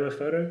overlay my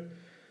photo,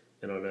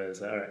 and I'll know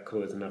it's like, all right, cool,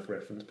 there's enough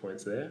reference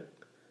points there.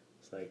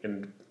 It's like,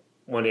 and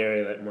one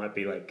area that might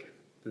be like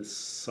the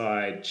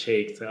side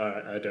cheek, so all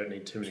right, I don't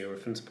need too many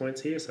reference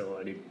points here, so I'll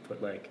only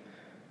put like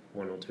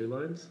 1 or 2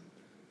 lines.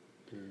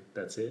 And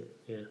that's it.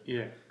 Yeah.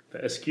 Yeah.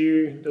 But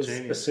Askew does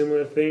a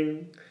similar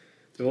thing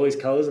with all these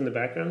colours in the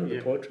background of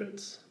the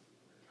portraits.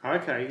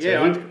 Okay,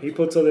 yeah. So he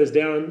puts all those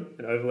down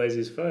and overlays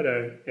his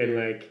photo, and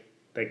like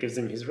that gives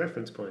him his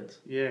reference points.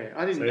 Yeah,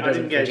 I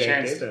didn't get a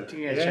chance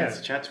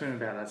to chat to him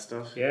about that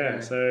stuff.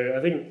 Yeah, so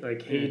I think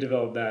like he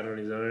developed that on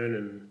his own,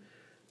 and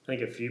I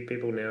think a few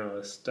people now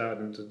are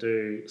starting to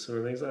do some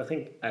of the things. I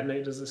think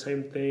Adnate does the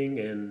same thing,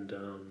 and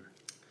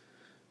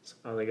some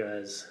other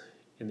guys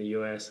in the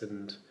US,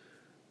 and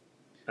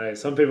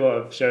some people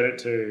I've showed it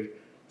to.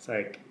 It's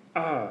like,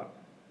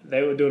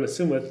 they were doing a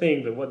similar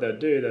thing, but what they'd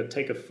do, they'd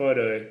take a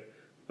photo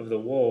of the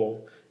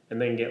wall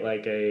and then get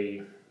like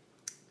a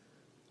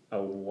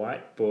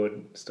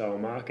whiteboard style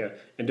marker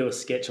and do a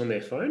sketch on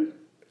their phone.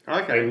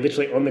 Okay. Like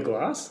literally on the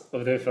glass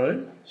of their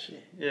phone.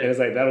 Yeah. And it's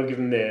like that'll give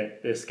them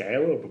their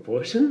scale or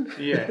proportion.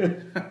 Yeah.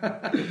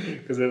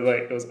 Because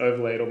it was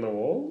overlaid on the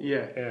wall.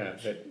 Yeah. Yeah.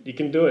 But you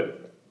can do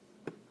it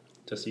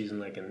just using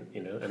like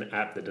an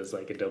app that does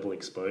like a double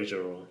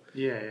exposure or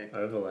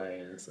overlay,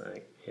 and it's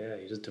like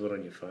you just do it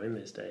on your phone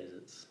these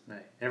days.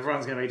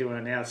 Everyone's going to be doing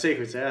it now.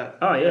 Secret's out.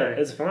 Oh yeah,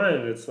 it's fine.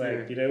 It's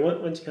like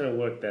once you kind of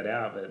work that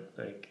out, but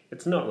like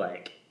it's not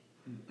like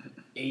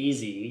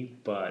easy,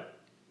 but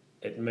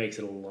it makes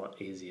it a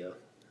lot easier.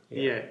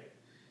 Yeah.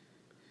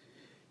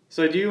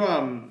 So do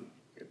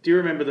you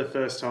remember the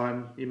first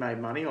time you made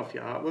money off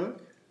your artwork?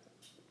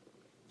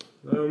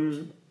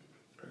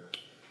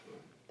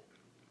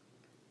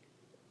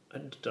 I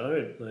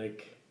don't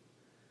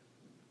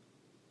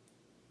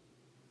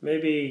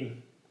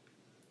maybe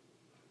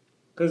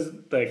because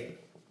like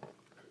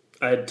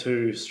I had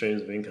 2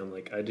 streams of income.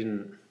 Like I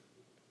didn't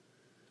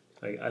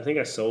I think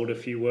I sold a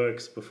few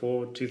works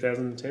before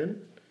 2010,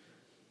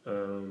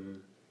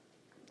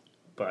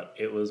 but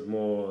it was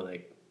more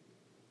like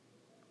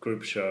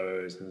group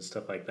shows and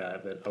stuff like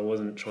that. But I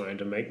wasn't trying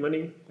to make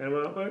money out of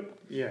my artwork.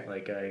 Yeah.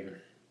 Like I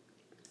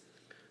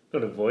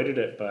not avoided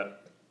it,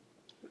 but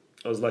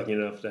I was lucky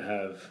enough to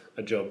have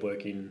a job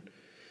working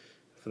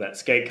for that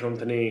skate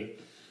company,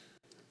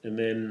 and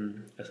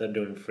then I started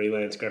doing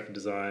freelance graphic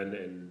design,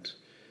 and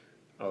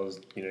I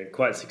was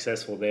quite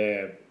successful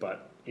there.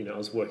 But I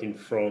was working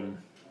from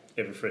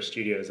Everfresh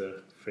Studio as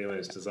a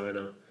freelance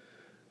designer.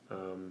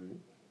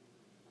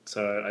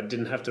 So I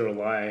didn't have to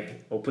rely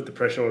or put the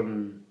pressure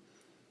on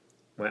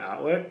my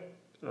artwork.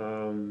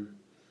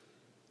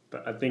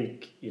 But I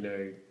think,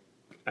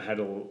 I had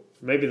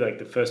maybe like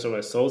the first time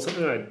I sold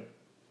something, I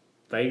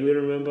vaguely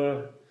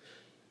remember.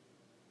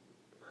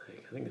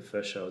 Like, I think the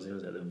first show I was in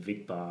was at the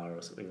Vic Bar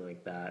or something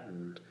like that,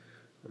 and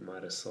I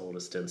might have sold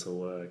a stencil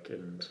work,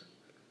 and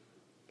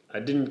I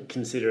didn't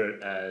consider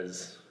it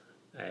as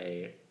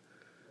a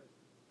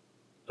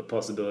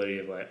possibility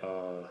of like,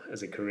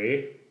 as a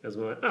career. I was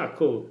like,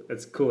 cool,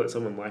 it's cool that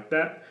someone liked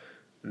that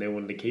and they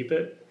wanted to keep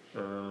it.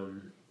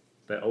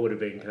 But I would have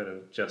been kind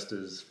of just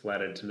as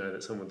flattered to know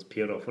that someone's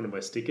peeled off one of my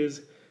stickers,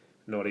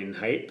 not in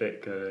hate,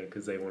 but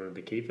because they wanted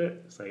to keep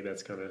it. So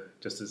that's kind of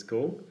just as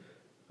cool.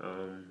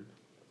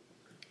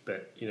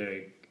 But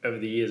over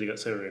the years I got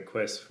so many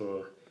requests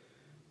for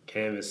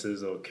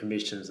canvases or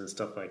commissions and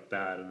stuff like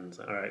that, and it's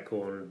like, all right,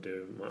 cool, I want to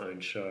do my own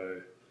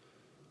show.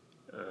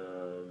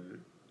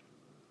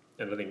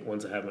 And I think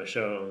once I had my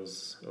show, I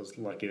was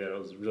lucky that I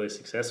was really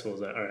successful. I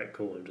was like, all right,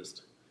 cool, I'm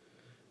just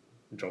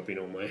dropping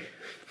all my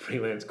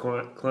freelance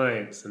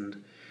clients,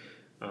 and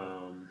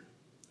I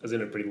was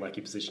in a pretty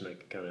lucky position. I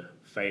could kind of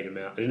fade them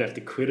out. I didn't have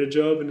to quit a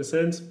job in a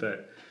sense,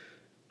 but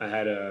I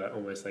had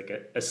almost like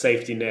a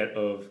safety net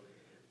of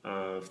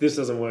if this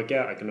doesn't work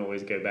out, I can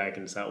always go back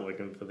and start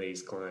working for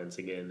these clients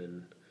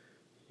again.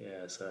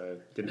 And so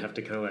didn't have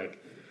to kind of like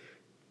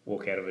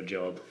walk out of a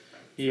job.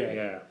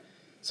 Yeah.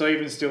 So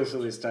even still to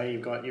this day,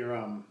 you've got your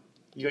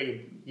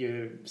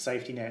your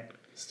safety net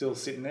still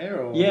sitting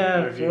there, or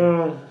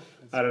well,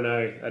 I don't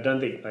know. I don't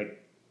think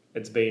like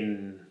it's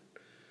been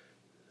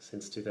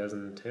since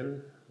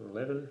 2010,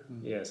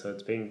 11. Yeah, so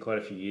it's been quite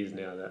a few years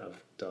now that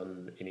I've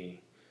done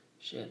any.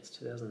 Shit, it's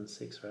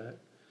 2006, right?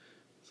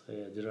 So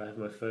did I have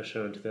my first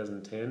show in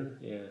 2010?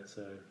 Yeah,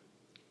 so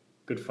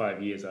good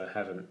 5 years I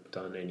haven't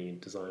done any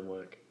design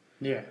work.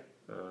 Yeah.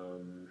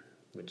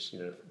 Which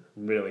I'm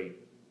really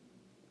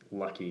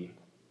lucky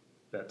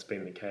that's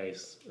been the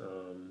case.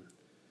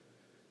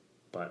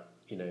 But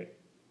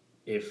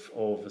if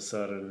all of a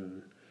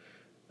sudden,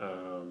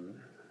 I'll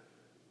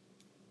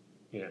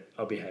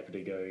be happy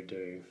to go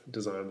do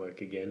design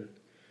work again.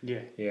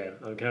 Yeah. Yeah,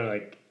 I'm kind of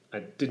like, I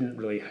didn't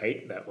really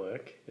hate that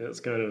work. It's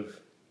kind of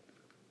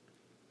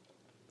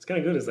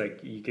good. It's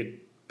like you could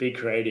be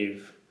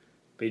creative,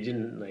 but you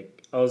didn't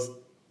like.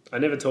 I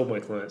never told my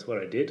clients what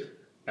I did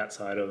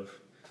outside of,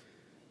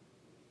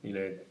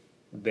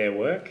 their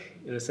work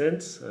in a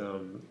sense.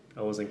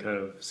 I wasn't kind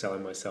of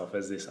selling myself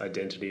as this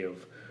identity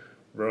of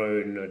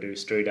road, and I do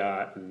street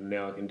art, and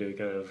now I can do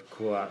kind of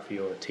cool art for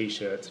your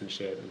t-shirts and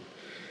shit. And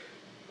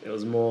it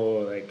was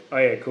more like, oh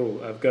yeah,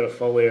 cool, I've got a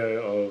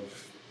folio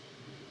of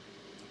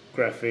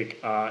graphic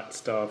art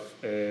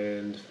stuff,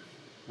 and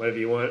whatever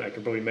you want, I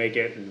can probably make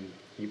it, and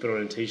you put it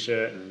on a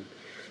t-shirt and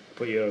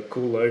put your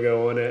cool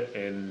logo on it,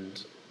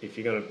 and if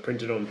you're going to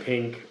print it on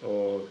pink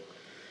or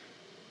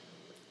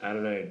I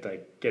don't know,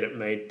 like get it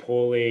made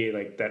poorly,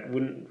 like that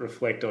wouldn't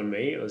reflect on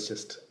me. It was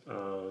just,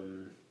 or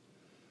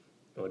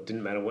it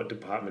didn't matter what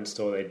department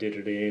store they did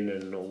it in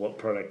and or what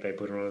product they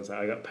put it on. So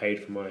I got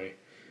paid for my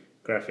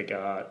graphic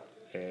art,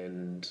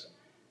 and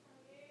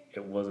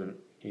it wasn't,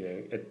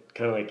 it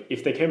kind of like,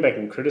 if they came back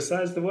and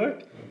criticized the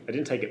work, I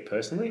didn't take it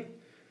personally,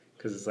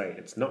 because it's like,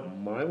 it's not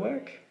my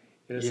work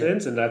in a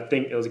sense. And I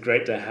think it was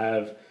great to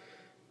have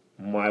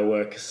my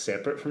work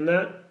separate from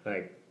that.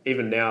 Like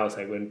even now, it's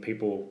like when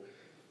people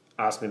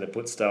ask me to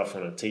put stuff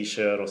on a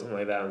t-shirt or something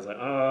like that, I was like,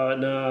 oh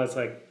no, it's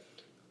like,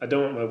 I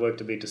don't want my work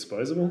to be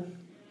disposable.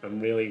 I'm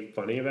really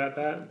funny about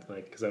that,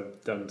 like, because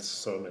I've done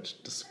so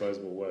much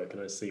disposable work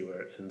and I see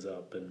where it ends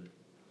up, and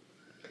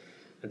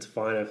it's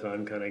fine if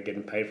I'm kind of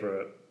getting paid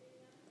for it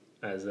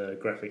as a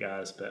graphic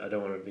artist, but I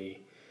don't want to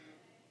be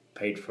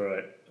paid for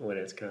it when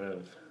it's kind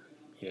of,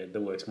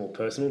 the work's more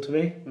personal to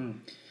me.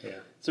 Yeah.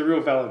 It's a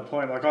real valid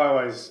point. Like I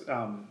always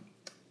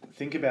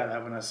think about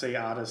that when I see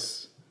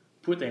artists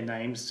put their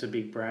names to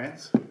big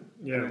brands.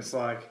 Yeah. And it's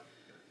like,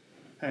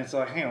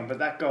 hang on, but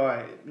that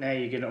guy, now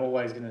you're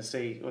always going to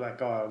see, or that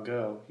guy or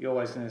girl, you're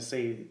always going to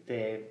see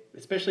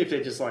especially if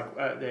they're just like,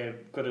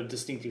 they've got a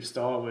distinctive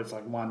style where it's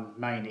like one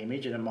main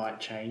image and it might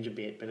change a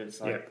bit, but it's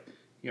like,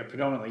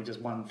 predominantly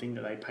just one thing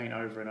that they paint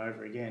over and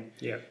over again.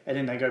 Yeah. And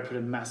then they go put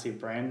a massive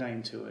brand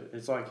name to it.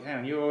 It's like, hang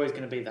on, you're always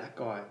going to be that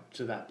guy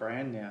to that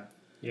brand now.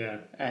 Yeah.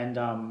 And,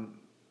 I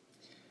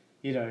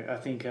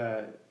think,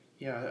 I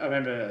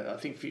remember, I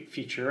think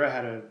Futura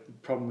had a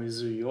problem with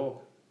Zoo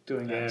York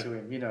doing that to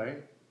him,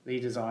 He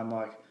designed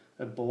like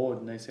a board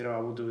and they said,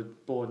 we'll do a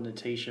board and a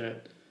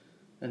t-shirt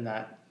and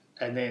that.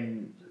 And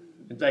then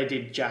they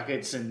did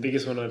jackets and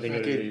Biggest one I think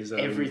of fucking is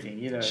everything,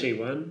 you know. She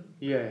One.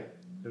 Yeah,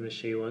 Remember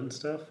She One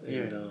stuff?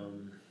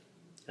 And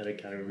I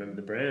can't remember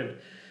the brand,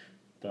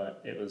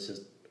 but it was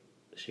just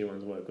She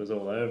One's work was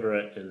all over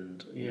it,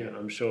 and Yeah.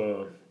 I'm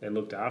sure they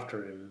looked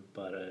after him,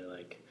 but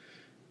like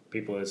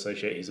people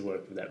associate his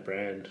work with that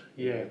brand.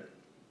 yeah,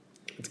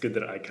 It's good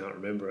that I can't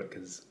remember it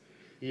because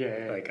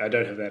yeah. like I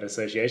don't have that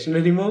association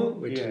anymore,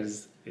 which Yeah.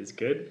 is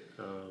good.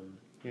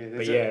 Yeah,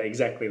 But yeah,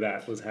 exactly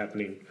that was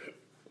happening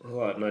a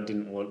lot, and I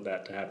didn't want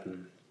that to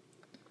happen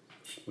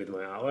with my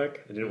artwork.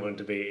 I didn't want it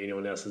to be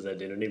anyone else's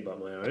identity but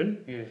my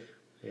own. Yeah.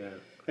 Yeah.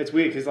 It's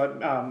weird because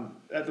like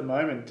at the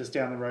moment, just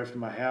down the road from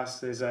my house,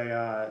 there's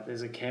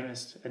a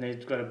chemist, and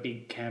they've got a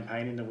big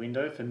campaign in the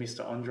window for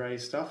Mr.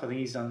 Andre's stuff. I think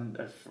he's done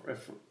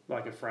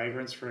a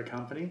fragrance for a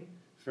company,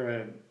 for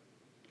a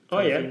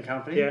perfume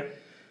company. Yeah.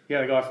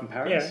 Yeah, the guy from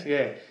Paris.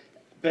 Yeah.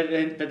 But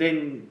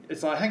then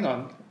it's like, hang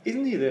on,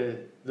 isn't he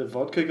the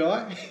vodka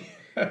guy?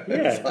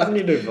 Yeah, doesn't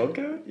he do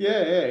vodka?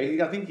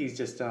 Yeah. I think he's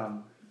just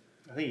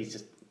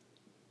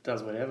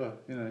does whatever,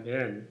 you know.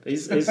 Yeah,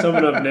 he's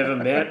someone I've never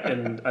met,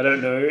 and I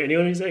don't know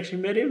anyone who's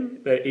actually met him,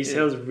 but he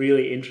sounds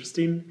really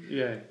interesting.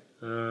 Yeah.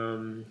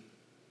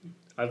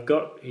 I've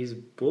got his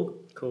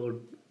book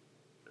called,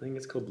 I think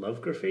it's called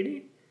Love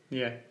Graffiti.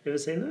 Yeah. Ever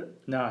seen that?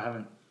 No, I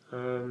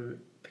haven't.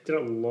 Picked it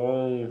up a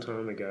long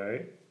time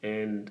ago,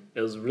 and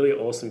it was a really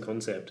awesome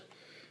concept.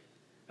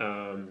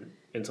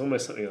 It's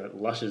almost something like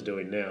Lush is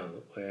doing now,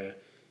 where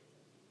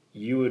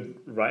you would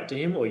write to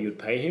him or you would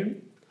pay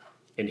him,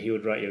 and he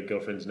would write your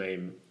girlfriend's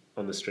name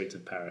on the streets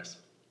of Paris.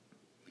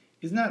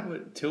 Isn't that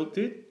what Tilt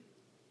did?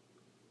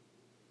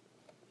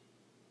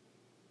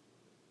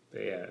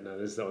 But yeah, no,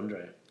 this is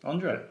Andre.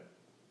 Andre.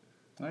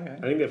 Okay.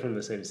 I think they're from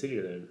the same city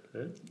then,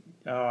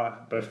 huh?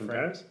 Both from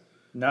Paris?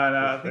 No,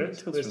 I think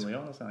friends? Tilt's from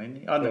Lyon or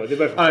something. I don't know. They're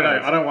both from I don't know.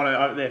 France. I don't want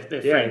to.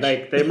 They're Yeah,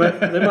 French. they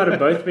might have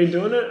both been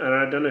doing it, and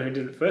I don't know who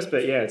did it first,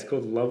 but yeah, it's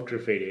called Love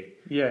Graffiti.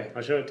 Yeah.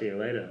 I'll show it to you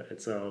later.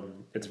 It's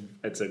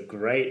a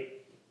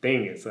great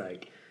thing. It's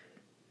like,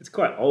 it's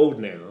quite old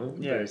now.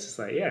 Yeah. But it's just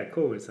like, yeah,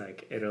 cool. It's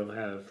like, it'll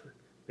have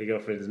the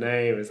girlfriend's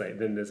name. It's like,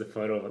 then there's a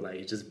photo of it, like,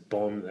 you just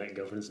bombed that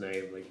girlfriend's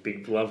name, like,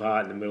 big love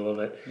heart in the middle of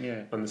it.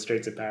 Yeah. On the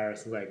streets of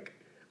Paris. It's like,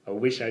 I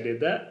wish I did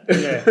that.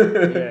 Yeah.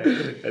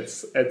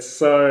 It's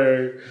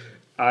so,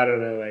 I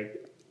don't know,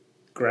 like,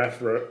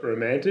 graph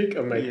romantic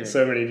on like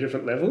so many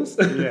different levels.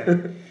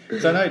 Yeah.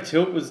 So I know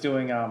Tilt was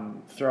doing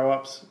throw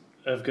ups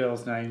of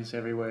girls' names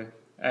everywhere,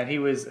 and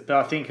but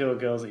I think there were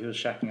girls that he was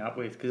shacking up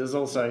with, because there's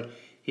also,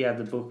 he had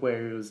the book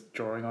where he was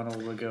drawing on all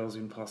the girls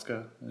in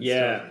Posca.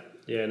 Yeah.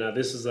 No,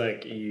 this is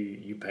like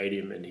you paid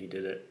him and he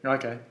did it.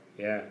 Okay.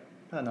 Yeah.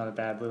 Not a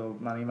bad little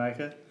money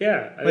maker.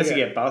 Yeah. Unless you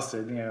get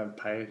busted,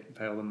 pay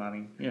all the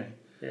money. Yeah.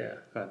 Yeah.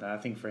 But no, I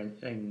think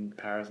in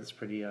Paris it's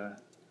pretty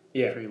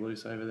pretty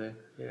loose over there.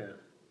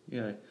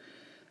 Yeah.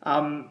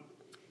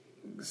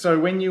 So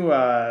when you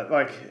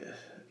like,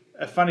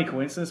 a funny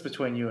coincidence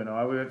between you and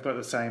I, we've got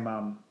the same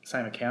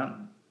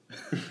accountant.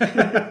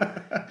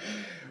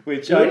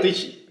 Which did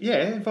she,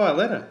 via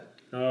letter.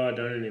 Oh, I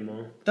don't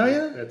anymore. Don't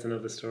you? That's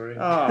another story.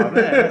 Oh man,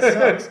 that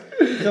sucks.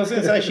 I was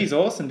going to say, she's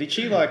awesome. Did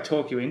she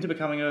talk you into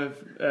becoming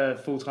a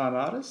full-time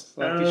artist?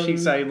 Did she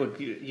say, look,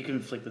 you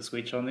can flick the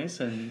switch on this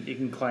and you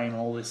can claim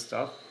all this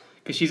stuff?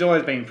 Because she's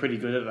always been pretty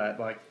good at that,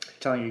 like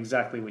telling you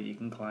exactly what you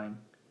can claim.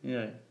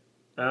 Yeah.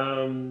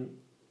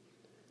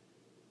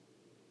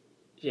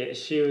 Yeah,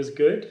 she was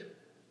good.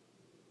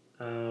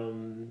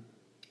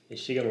 Is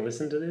she going to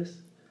listen to this?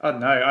 Oh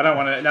no, I don't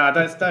want to. No,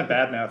 don't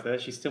badmouth her.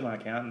 She's still my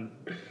accountant.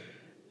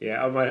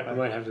 Yeah, I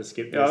might have to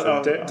skip this.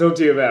 I'll talk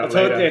to you about it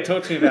later.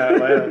 Talk to me about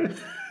it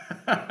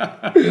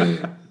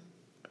later.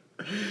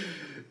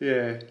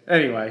 Yeah.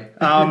 Anyway,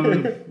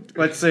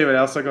 let's see what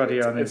else I got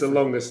here on this. It's a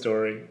longer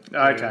story.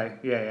 Okay.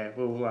 Yeah.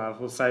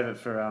 We'll save it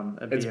for a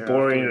beer. It's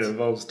boring afterwards. and it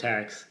involves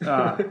tax.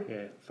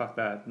 Yeah. Fuck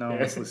that. No one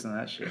wants to listen to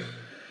that shit.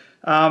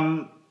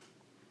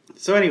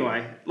 So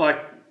anyway,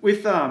 like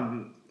with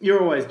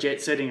you're always jet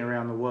setting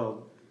around the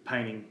world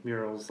painting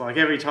murals. Like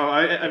every time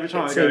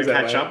I go to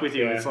catch up with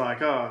you, it's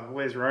like, oh,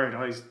 where's Rowan?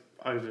 Oh, he's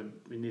over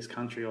in this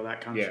country or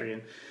that country,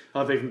 and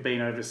I've even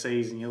been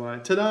overseas, and you're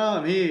like, ta-da,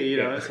 I'm here. You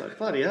know, it's like,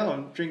 bloody hell,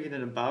 I'm drinking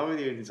in a bar with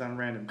you in some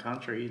random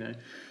country. You know,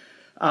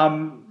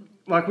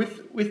 like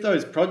with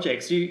those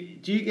projects, do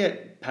you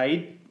get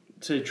paid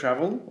to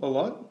travel a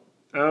lot?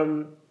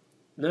 No,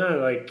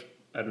 like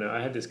I don't know.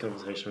 I had this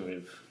conversation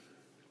with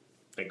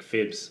like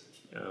Phibbs,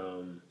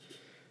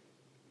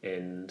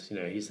 and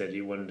he said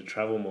he wanted to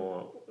travel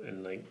more,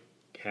 and like,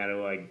 how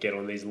do I get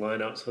on these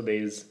lineups for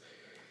these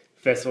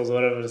festivals or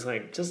whatever? It's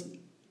like, just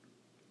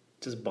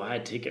buy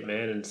a ticket,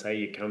 man, and say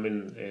you come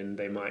in, and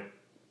they might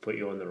put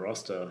you on the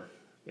roster.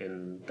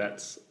 And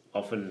that's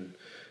often,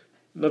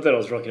 not that I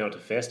was rocking out to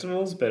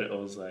festivals, but it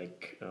was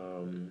like,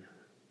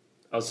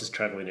 I was just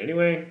traveling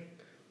anyway.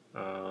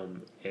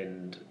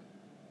 And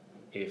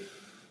if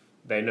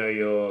they know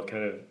you're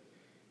kind of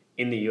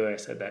in the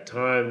US at that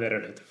time, they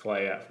don't have to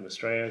fly out from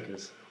Australia,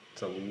 because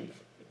it's an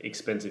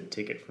expensive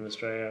ticket from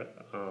Australia.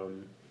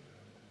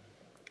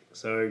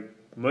 So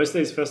most of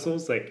these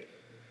festivals, like,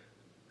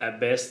 at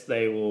best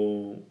they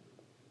will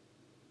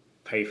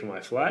pay for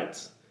my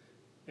flights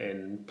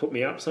and put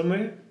me up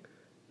somewhere,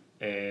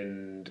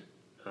 and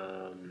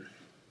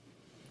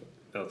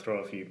they'll throw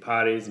a few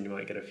parties and you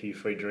might get a few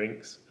free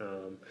drinks.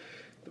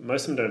 But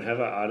most of them don't have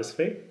an artist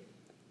fee.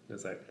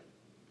 There's like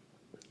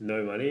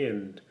no money,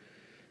 and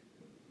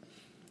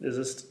there's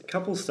a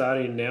couple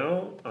starting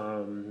now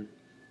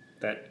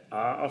that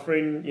are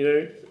offering,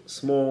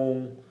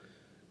 small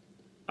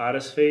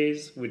artist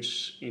fees,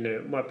 which,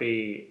 might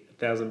be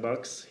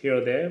 $1,000 here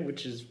or there,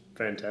 which is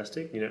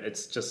fantastic.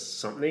 It's just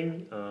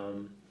something.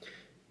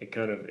 It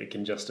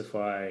can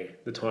justify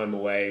the time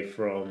away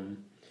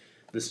from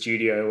the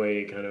studio where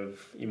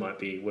you might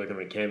be working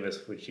on a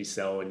canvas which you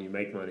sell and you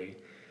make money.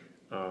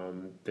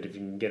 But if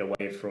you can get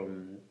away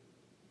from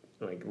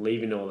like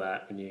leaving all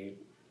that, and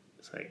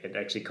it's like it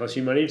actually costs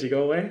you money to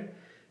go away.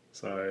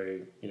 So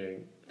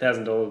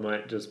 $1,000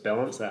 might just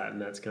balance that,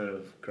 and that's kind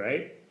of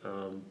great.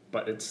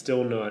 But it's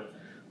still not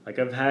like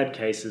I've had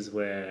cases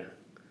where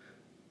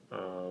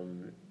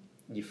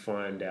you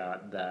find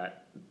out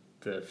that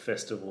the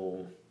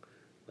festival,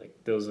 like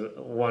there was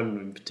one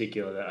in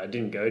particular that I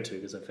didn't go to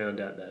because I found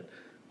out that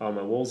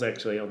my wall's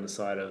actually on the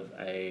side of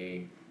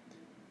a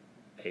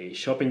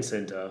shopping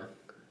centre,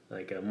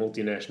 like a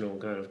multinational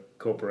kind of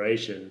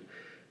corporation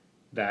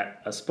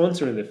that are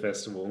sponsoring the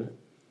festival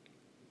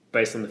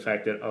based on the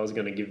fact that I was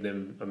going to give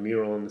them a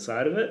mural on the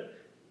side of it.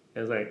 And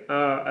I was like,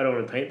 I don't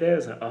want to paint there.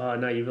 It's like,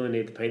 no, you really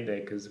need to paint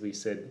there because we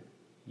said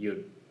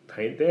you'd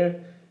paint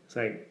there. It's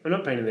like, I'm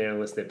not painting there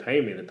unless they're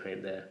paying me to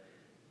paint there.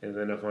 And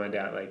then I find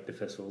out like the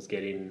festival's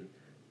getting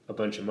a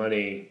bunch of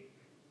money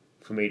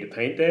for me to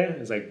paint there.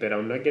 It's like, but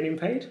I'm not getting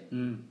paid,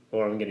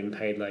 or I'm getting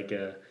paid like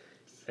a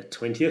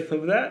 20th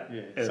of that.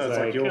 Yeah, and so it's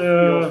like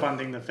you're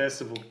funding the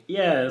festival.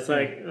 Yeah, it's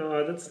like,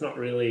 that's not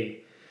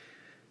really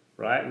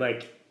right.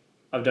 Like,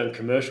 I've done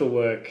commercial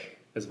work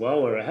as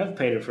well where I have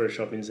painted for a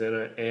shopping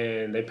centre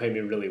and they pay me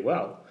really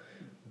well,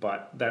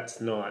 but that's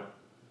not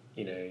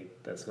the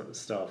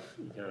stuff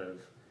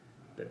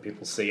that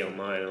people see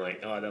online and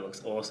like, that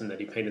looks awesome that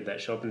he painted that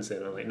shopping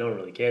centre. Like, no one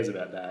really cares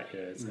about that.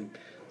 It's like,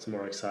 it's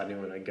more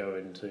exciting when I go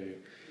into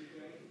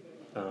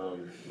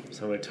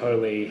somewhere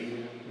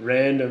totally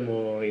random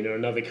or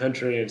another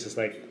country, and it's just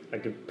like I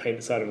could paint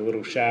the side of a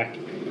little shack.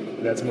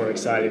 That's more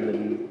exciting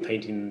than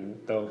painting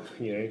the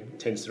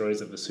 10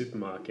 stories of a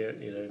supermarket.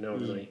 No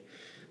one really.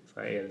 It's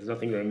like, there's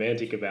nothing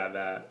romantic about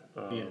that.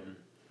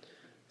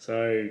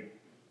 So,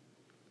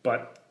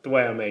 but the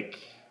way I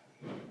make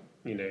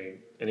an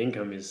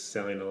income is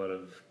selling a lot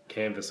of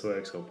canvas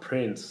works or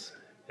prints,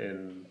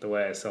 and the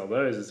way I sell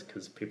those is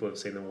because people have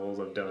seen the walls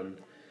I've done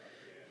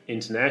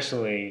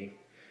internationally,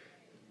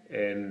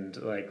 and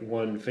like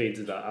one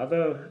feeds the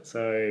other.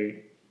 So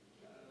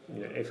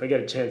if I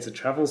get a chance to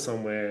travel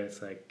somewhere,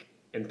 it's like,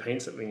 and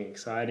paint something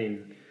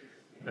exciting,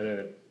 I know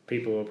that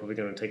people are probably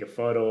going to take a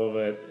photo of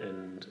it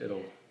and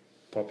it'll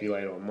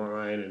populate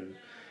online and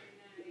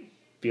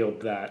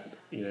build that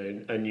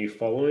a new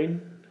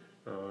following.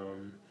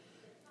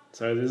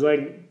 So there's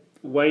like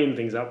weighing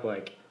things up,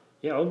 like,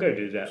 yeah, I'll go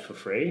do that for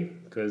free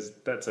because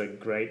that's a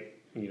great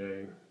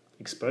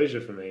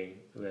exposure for me.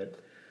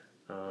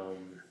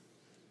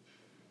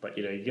 But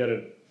you got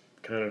to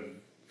kind of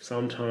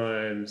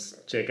sometimes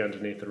check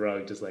underneath the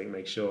rug, just like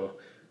make sure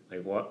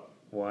like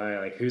why,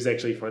 like who's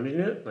actually funding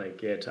it. Like,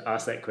 to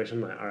ask that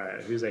question, like, all right,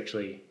 who's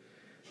actually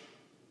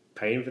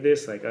paying for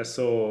this? Like, I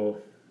saw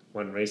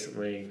one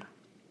recently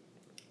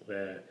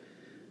where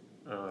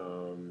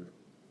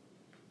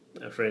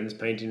a friend's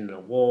painting a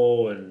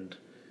wall and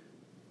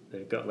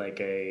they've got like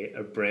a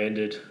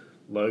branded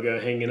logo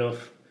hanging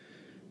off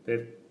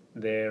their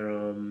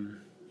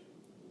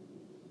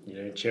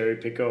cherry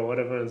picker or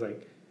whatever. And it's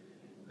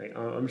like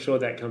I'm sure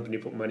that company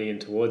put money in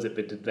towards it,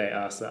 but did they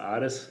ask the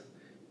artist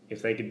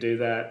if they could do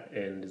that,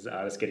 and is the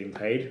artist getting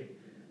paid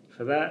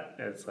for that?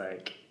 And it's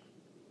like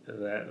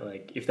that,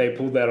 like if they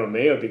pulled that on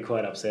me, I'd be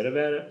quite upset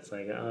about it. It's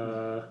like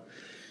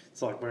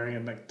it's like wearing a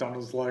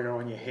McDonald's logo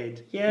on your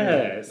head.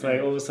 It's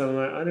like all of a sudden,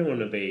 like, I don't want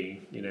to be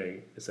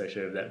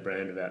associated with that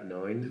brand without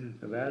knowing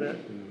about it.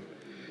 And,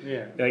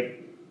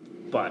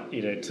 but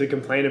to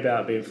complain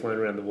about being flown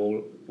around the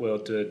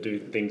world to do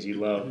things you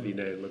love,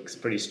 looks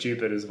pretty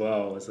stupid as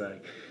well. It's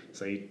like,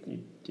 so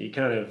you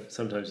kind of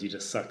sometimes you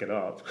just suck it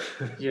up.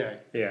 Yeah.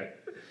 Yeah.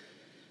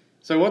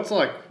 So what's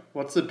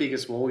the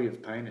biggest wall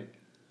you've painted?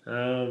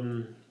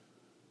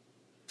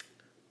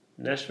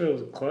 Nashville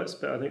was close,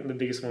 but I think the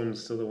biggest one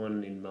was still the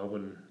one in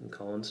Melbourne in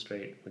Collins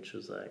Street, which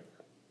was like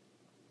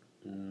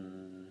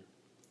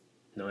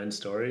 9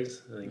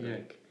 stories. I think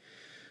like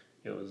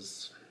it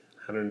was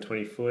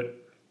 120 foot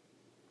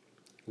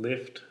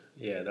lift.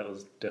 Yeah, that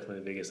was definitely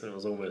the biggest, and it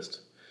was almost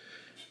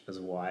as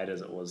wide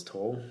as it was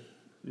tall.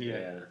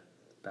 Yeah.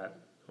 That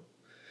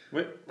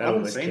I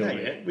haven't seen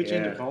that yet. Which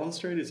end of Collins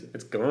Street is it?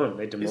 It's gone.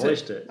 They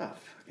demolished it. Oh,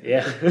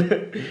 yeah.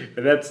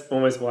 But that's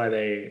almost why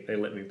they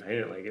let me paint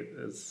it. Like,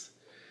 it's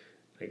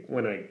like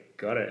when I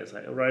got it, it's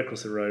like right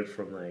across the road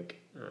from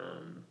like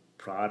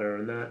Prada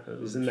and that.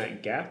 It was in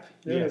that gap.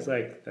 It's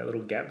like that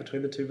little gap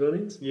between the two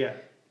buildings. Yeah.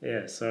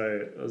 Yeah,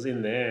 so I was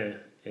in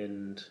there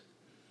and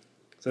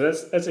so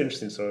that's an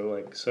interesting story.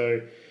 Like,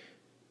 so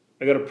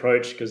I got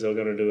approached because they're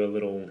going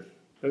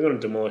to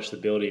demolish the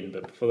building,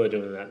 but before they're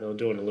doing that, they were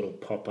doing a little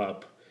pop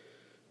up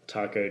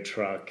taco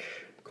truck,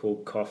 cool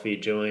coffee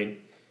joint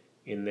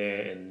in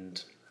there,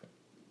 and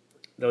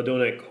they were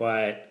doing it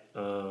quite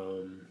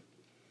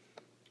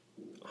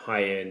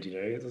high end,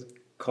 it was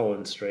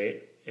Collins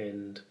Street,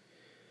 and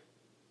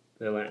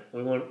they're like,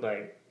 we want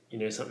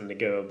something to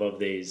go above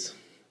these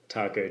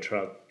taco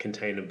truck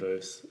container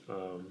booths.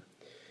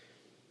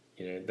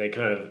 They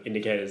kind of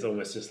indicate it's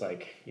almost just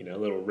like, a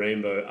little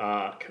rainbow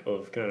arc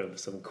of kind of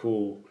some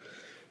cool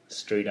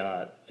street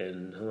art.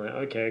 And I'm like,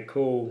 okay,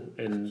 cool.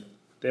 And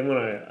then when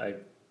I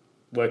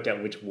worked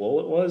out which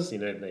wall it was,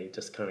 they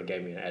just kind of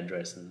gave me an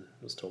address and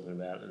was talking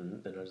about it.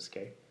 And then I just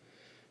go,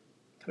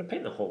 can I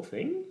paint the whole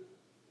thing,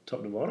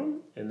 top to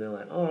bottom? And they're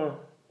like, oh,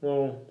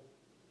 well,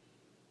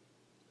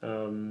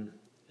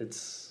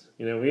 it's,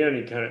 we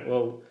only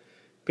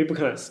people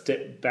can't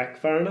step back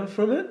far enough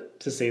from it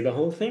to see the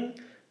whole thing.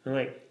 I'm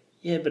like,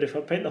 yeah, but if I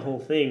paint the whole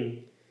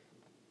thing,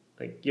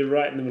 like, you're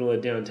right in the middle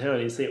of downtown,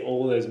 you see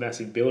all those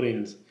massive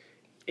buildings,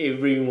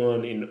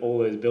 everyone in all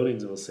those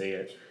buildings will see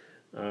it.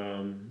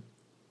 And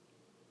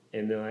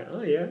they're like,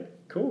 oh yeah,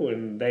 cool.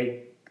 And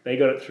they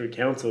got it through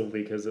council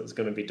because it was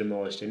going to be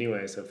demolished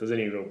anyway, so if there's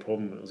any real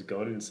problem, it was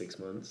gone in 6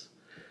 months.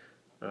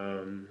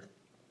 And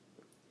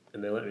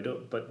they let me do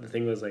it. But the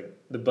thing was, like,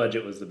 the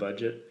budget was the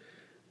budget,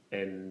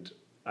 and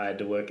I had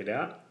to work it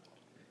out.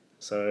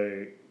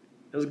 So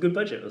it was a good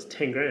budget. It was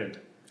 10 grand.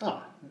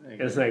 Oh,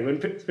 and it's like, when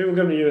people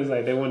come to you and it's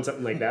like they want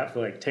something like that for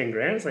like 10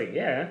 grand, it's like,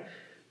 yeah.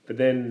 But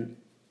then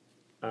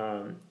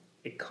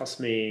it cost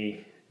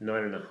me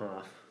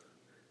 9.5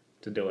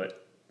 to do it.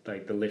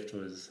 Like, the lift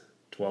was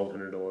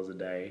 $1,200 a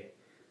day.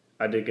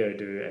 I did go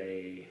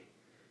do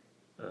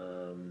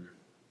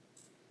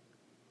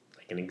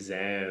an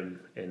exam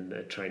and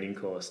a training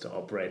course to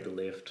operate the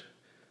lift.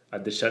 I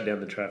had to shut down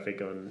the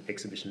traffic on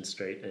Exhibition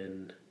Street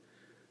and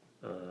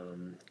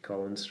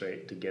Collins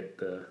Street to get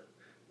the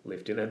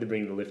lift in. I had to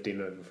bring the lift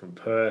in over from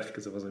Perth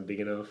because it wasn't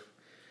big enough.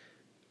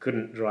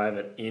 Couldn't drive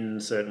it in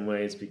certain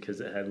ways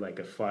because it had like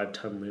a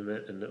 5-ton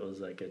limit and it was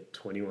like a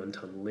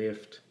 21-ton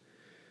lift.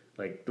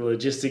 Like, the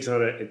logistics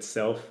on it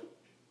itself,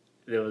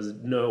 there was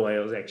no way it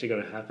was actually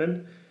going to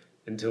happen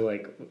until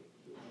like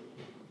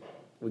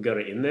we got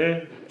it in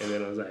there, and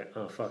then I was like,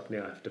 oh fuck,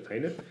 now I have to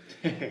paint it.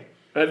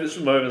 At this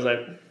moment I was like,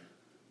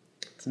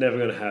 it's never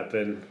going to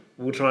happen.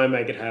 We'll try and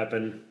make it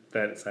happen,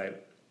 but it's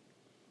like,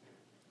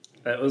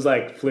 it was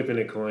like flipping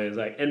a coin. It's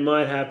like, it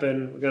might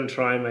happen, we're going to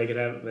try and make it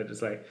happen, but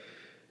it's like,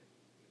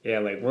 yeah,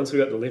 like, once we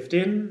got the lift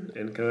in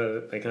and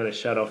they kind of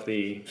shut off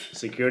the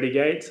security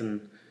gates,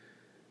 and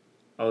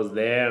I was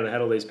there and I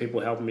had all these people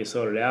helping me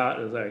sort it out,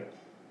 and it was like,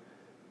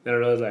 then I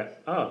realized,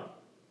 like, oh,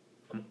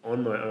 I'm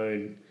on my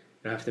own,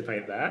 I have to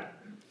paint that.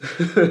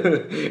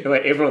 And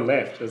like, everyone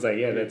left. I was like,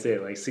 yeah, that's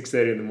it. Like,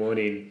 6:30 in the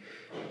morning.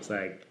 It's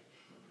like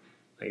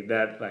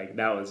that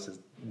was just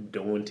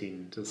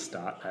daunting to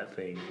start that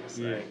thing. It's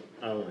like,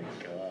 oh my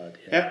god.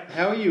 Yeah.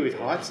 How are you with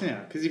heights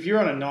now? Because if you're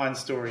on a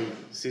 9-story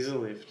scissor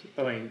lift,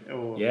 or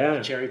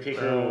cherry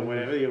picker or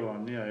whatever you're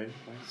on,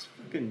 it's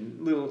fucking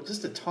little,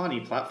 just a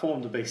tiny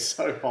platform to be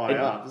so high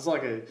up. It's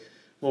like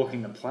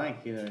walking the plank,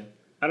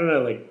 I don't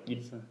know, like,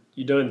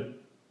 you don't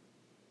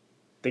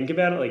think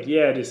about it. Like,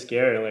 yeah, it is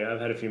scary. Like, I've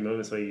had a few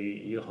moments where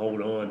you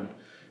hold on,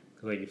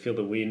 like, you feel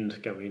the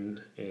wind coming,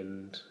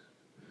 and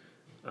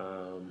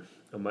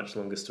a much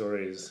longer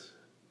story is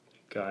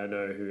a guy I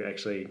know who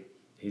actually,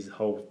 his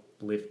whole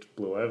lift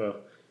blew over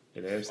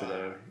in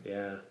Amsterdam. Wow.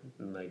 Yeah,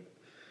 and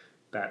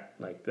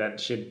that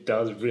shit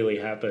does really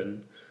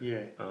happen.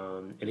 Yeah.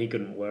 And he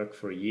couldn't work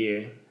for a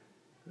year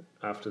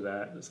after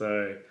that.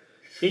 So,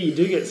 yeah, you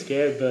do get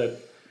scared, but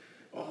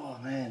oh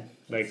man,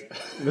 like,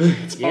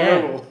 it's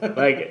horrible.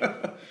 Like,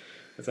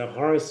 it's a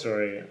horror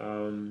story.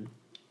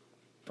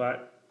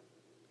 But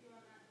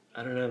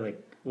I don't know,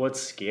 like, what's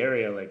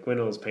scarier? Like, when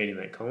I was painting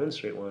that Collins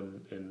Street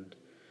one, and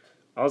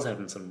I was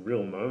having some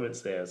real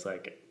moments there. It's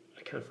like,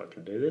 I can't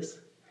fucking do this.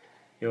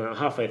 I'm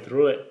halfway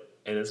through it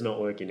and it's not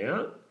working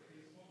out,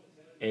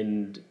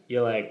 and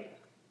you're like,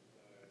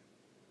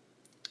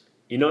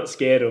 you're not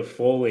scared of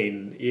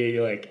falling.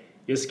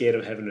 You're scared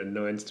of having a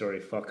 9-story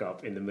fuck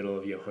up in the middle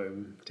of your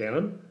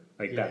hometown.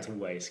 Like, that's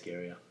way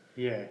scarier.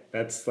 Yeah.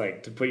 That's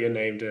like, to put your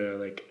name to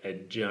like a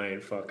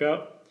giant fuck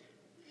up.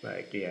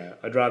 Like, yeah,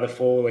 I'd rather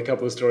fall a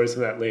couple of stories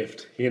from that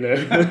lift,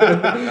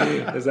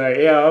 It's like,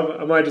 yeah,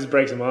 I might just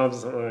break some arms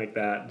or something like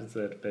that.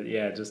 But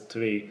yeah, just to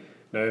be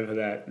known for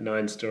that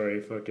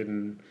 9-story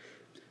fucking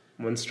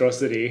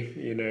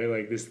monstrosity,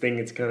 like this thing,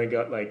 it's kind of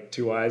got like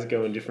 2 eyes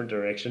going different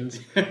directions.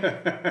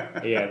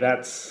 Yeah,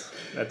 that's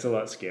a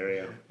lot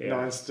scarier. Yeah.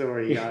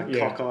 9-story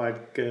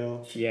cockeyed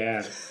girl.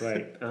 Yeah,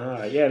 like,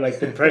 like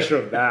the pressure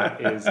of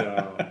that is,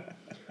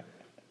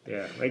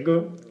 yeah, like,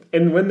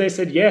 and when they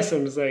said yes,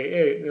 I'm just like,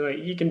 hey, they're like,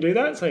 you can do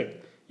that? It's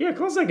like, yeah, of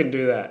course I can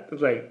do that.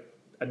 It's like,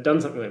 I'd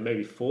done something like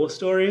maybe 4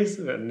 stories,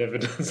 but I'd never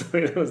done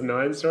something that was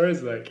 9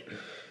 stories. Like,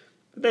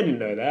 But they didn't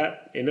know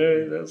that,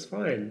 that was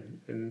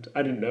fine. And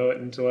I didn't know it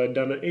until I'd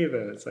done it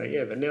either. It's like,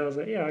 yeah, but now I was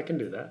like, yeah, I can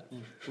do that.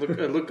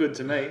 It looked good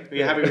to me. Are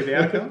you happy with the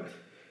outcome?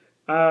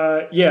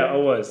 Yeah, I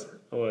was.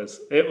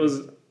 It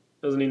was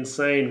an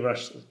insane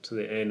rush to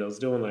the end. I was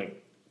doing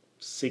like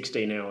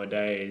 16-hour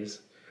days,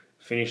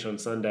 finished on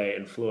Sunday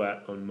and flew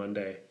out on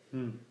Monday.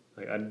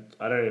 Like I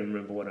don't even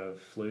remember what I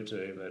flew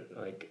to, but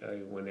like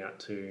I went out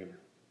to.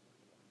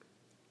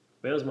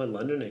 That was my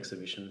London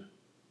exhibition.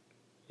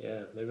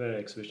 Yeah, maybe an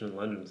exhibition in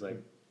London was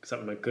like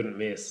something I couldn't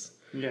miss.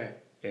 Yeah.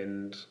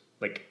 And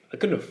like I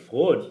couldn't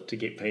afford to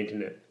keep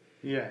painting it.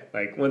 Yeah.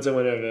 Like once I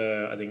went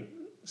over, I think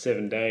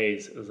 7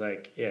 days, it was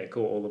like, yeah,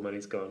 cool, all the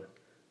money's gone.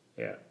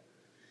 Yeah,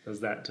 there's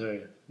that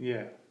too.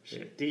 Yeah.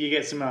 Did you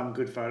get some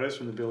good photos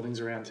from the buildings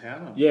around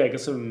town? Or? Yeah, I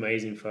got some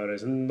amazing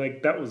photos, and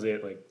like that was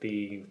it. Like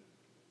the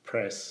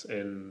press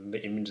and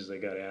the images I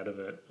got out of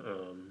it.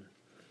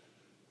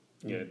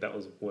 That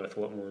was worth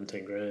a lot more than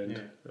 10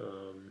 grand.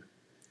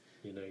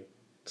 Yeah.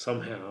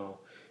 Somehow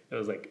it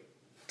was like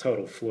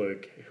total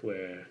fluke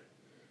where,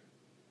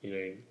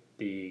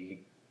 the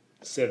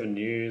 7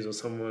 News or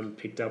someone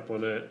picked up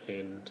on it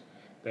and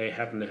they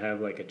happened to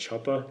have like a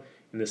chopper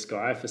in the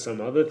sky for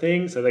some other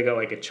thing. So they got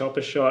like a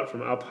chopper shot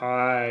from up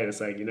high. And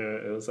it's like,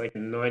 it was like a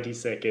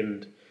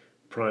 90-second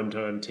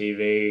primetime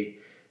TV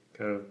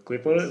kind of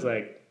clip on it. It's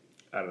like,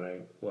 I don't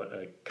know what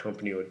a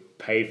company would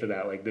pay for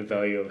that. Like the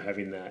value of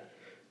having that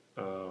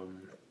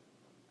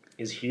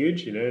is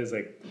huge. It's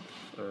like,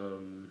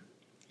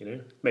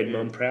 made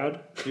mum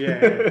proud.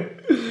 Yeah.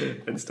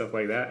 And stuff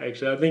like that.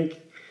 Actually, I think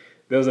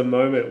there was a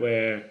moment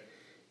where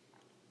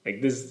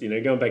like this,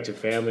 going back to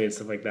family and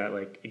stuff like that,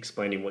 like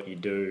explaining what you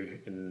do.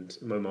 And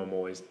my mum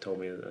always told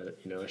me that,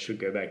 I should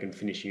go back and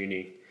finish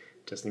uni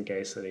just in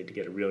case I need to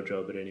get a real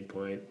job at any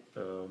point.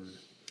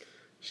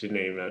 She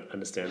didn't even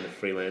understand the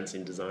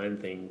freelancing design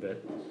thing,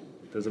 but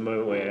there's a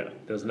moment where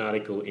there was an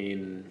article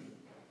in,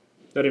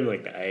 not even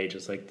like The Age,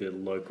 it's like the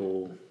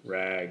local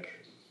rag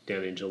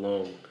down in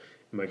Geelong. And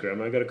my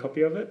grandma got a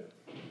copy of it.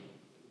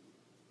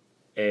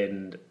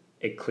 And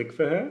it clicked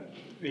for her.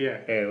 Yeah.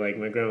 And like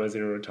my grandma's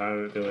in a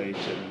retirement village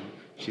and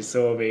she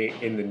saw me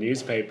in the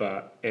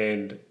newspaper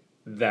and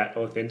that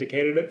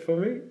authenticated it for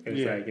me. And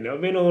it's like,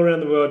 I've been all around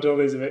the world, doing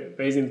all these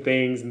amazing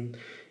things and,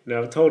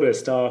 I've told her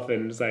stuff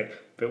and it's like,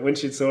 but when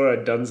she saw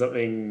I'd done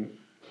something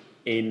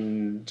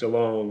in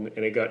Geelong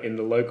and it got in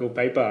the local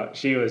paper,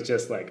 she was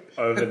just like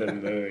over the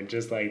moon.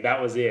 Just like,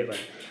 that was it. Like,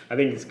 I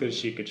think it's because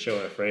she could show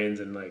her friends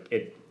and like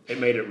it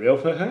made it real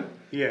for her.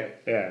 Yeah.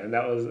 Yeah, and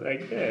that was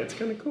like, it's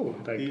kind of cool.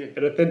 Like,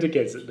 it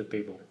authenticates it to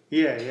people.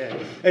 Yeah.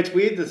 It's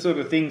weird the sort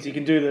of things you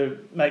can do to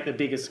make the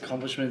biggest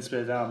accomplishments,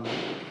 but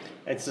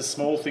it's the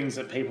small things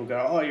that people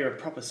go, oh, you're a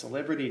proper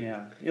celebrity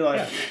now. You're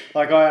like,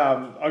 like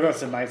I got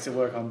some mates that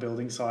work on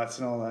building sites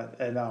and all that,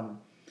 and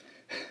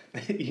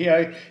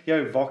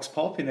Vox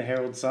Pop in the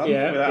Herald Sun,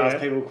 where they ask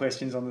people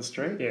questions on the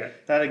street. Yeah,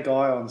 they had a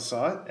guy on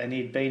site, and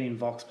he'd been in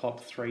Vox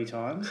Pop 3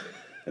 times.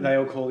 And they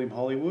all called him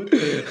Hollywood.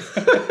 Yeah,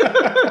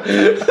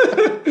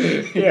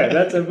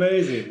 that's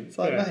amazing. It's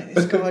like, mate,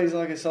 this guy is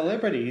like a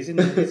celebrity. He's in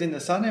the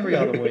Sun every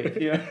other week.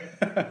 Yeah.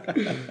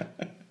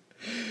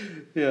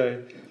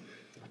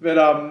 But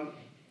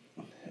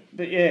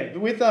yeah,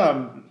 with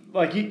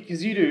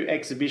because you do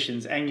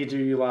exhibitions and you do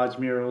your large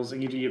murals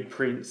and you do your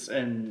prints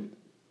and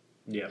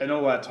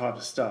all that type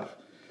of stuff.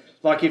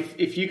 Like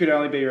if you could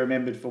only be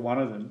remembered for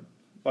one of them,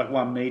 like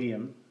one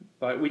medium,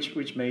 like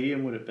which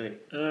medium would it be?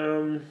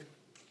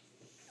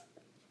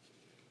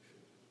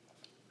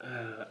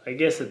 I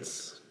guess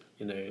it's,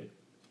 end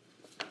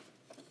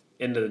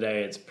of the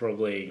day, it's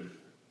probably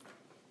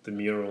the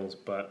murals,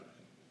 but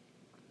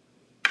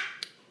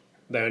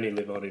they only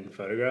live on in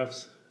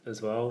photographs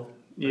as well.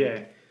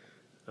 Yeah.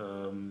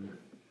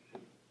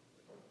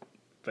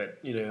 But,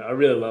 I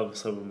really love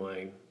some of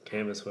my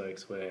canvas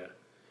works where,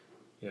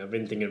 I've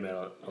been thinking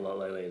about it a lot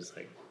lately. It's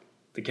like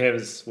the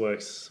canvas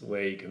works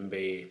where you can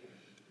be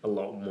a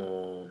lot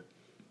more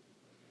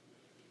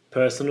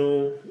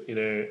personal,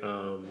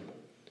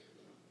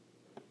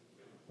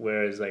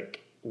 whereas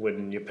like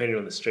when you're painting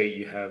on the street,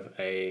 you have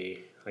I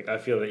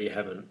feel that you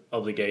have an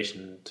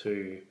obligation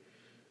to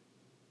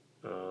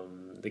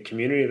the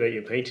community that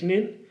you're painting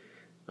in,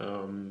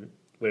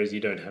 whereas you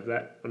don't have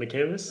that on a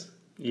canvas.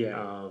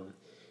 Yeah.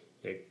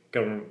 Like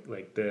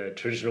the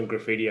traditional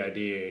graffiti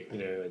idea,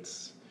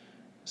 it's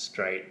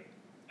straight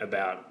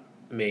about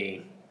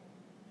me,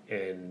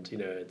 and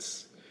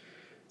it's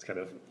kind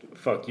of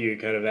fuck you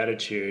kind of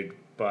attitude,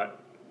 but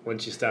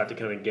once you start to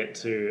kind of get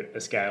to a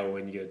scale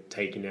when you're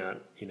taking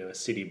out, a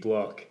city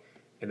block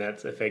and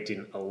that's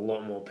affecting a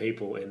lot more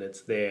people and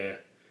it's there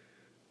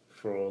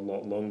for a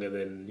lot longer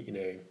than,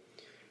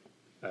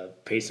 a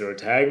piece or a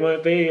tag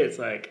might be, it's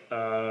like,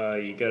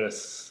 you gotta,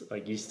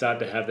 like, you start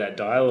to have that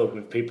dialogue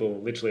with people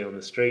literally on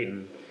the street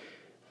and,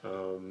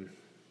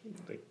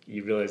 like,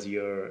 you realize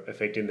you're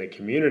affecting the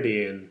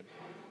community and,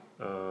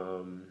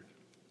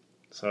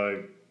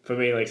 so for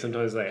me, like,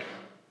 sometimes, like,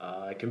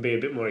 I can be a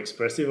bit more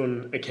expressive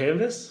on a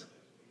canvas,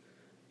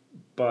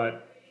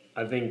 but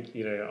I think,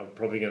 I'm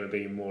probably going to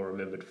be more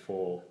remembered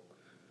for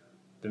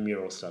the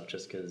mural stuff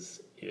just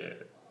because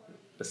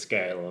the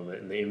scale of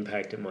it and the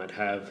impact it might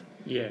have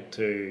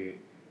to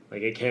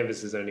like a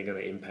canvas is only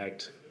going to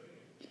impact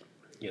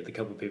the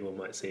couple of people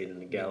might see it in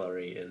the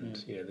gallery and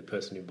the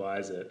person who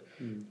buys it,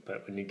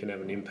 but when you can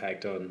have an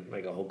impact on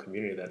like a whole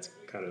community, that's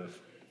kind of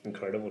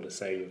incredible to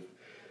say you've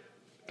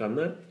done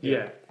that.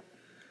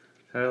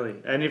 Totally.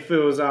 And if it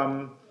was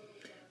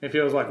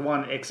like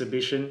one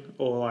exhibition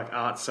or like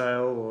art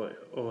sale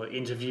or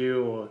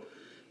interview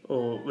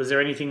or was there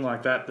anything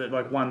like that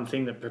like one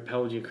thing that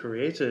propelled your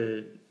career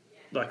to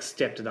like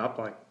stepped it up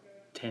like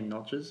 10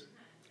 notches?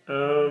 I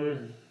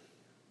don't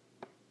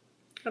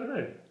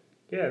know.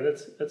 Yeah,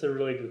 that's a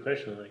really good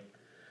question. Like,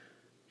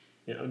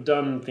 I've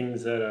done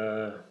things that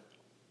are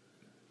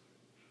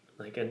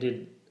like I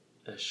did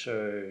a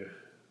show,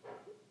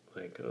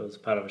 like I was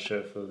part of a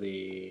show for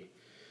the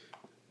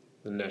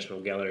National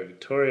Gallery of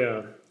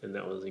Victoria, and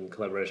that was in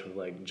collaboration with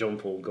like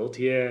Jean-Paul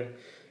Gaultier,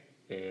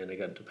 and I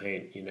got to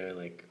paint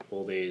like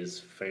all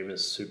these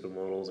famous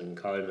supermodels and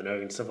Kylie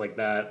Minogue and stuff like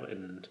that,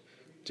 and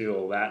do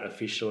all that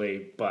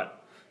officially, but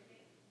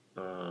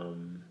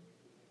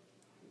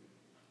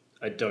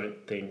I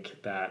don't think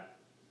that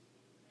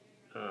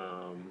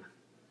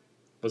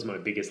was my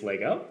biggest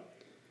leg up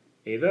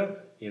either.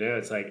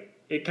 It's like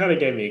it kind of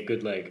gave me a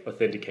good like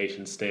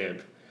authentication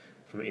stamp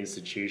from an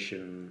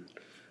institution,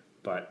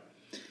 but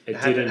it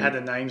had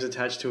the names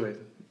attached to it.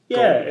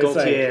 Yeah,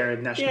 Gaultier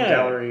and National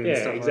Gallery and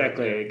stuff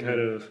exactly. like that. It kind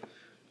of,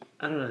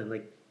 I don't know,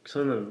 like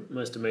some of the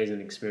most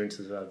amazing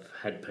experiences I've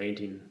had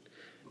painting.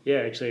 Yeah,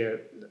 actually, I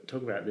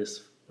talk about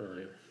this.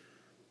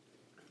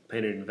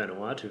 Painted in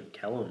Vanuatu,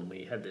 Callum.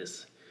 We had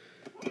this.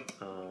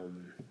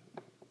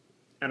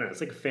 I don't know.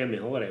 It's like a family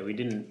holiday. We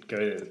didn't go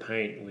there to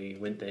paint. We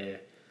went there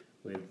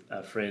with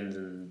our friends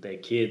and their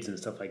kids and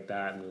stuff like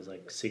that. And there was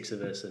like 6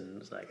 of us, and it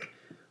was like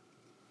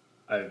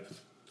I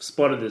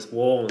spotted this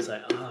wall and was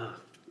like,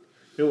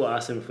 we'll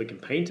ask them if we can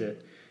paint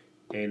it,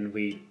 and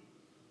we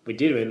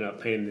did. We ended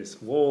up painting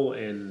this wall,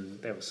 and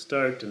they were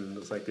stoked, and it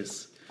was like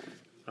this.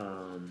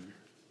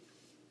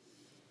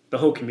 The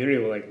whole community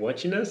were like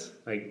watching us,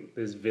 like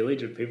this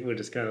village of people were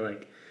just kind of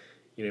like,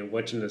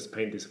 watching us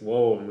paint this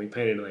wall, and we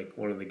painted like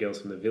one of the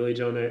girls from the village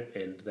on it,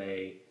 and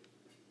they.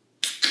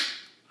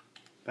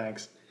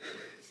 Thanks.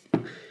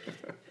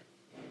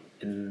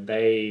 And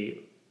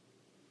they,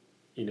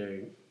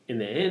 in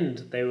the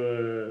end, they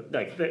were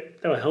like they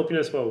were helping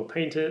us while we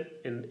paint it,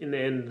 and in the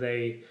end,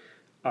 they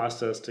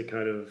asked us to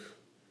kind of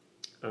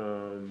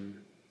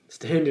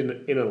stand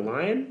in a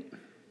line,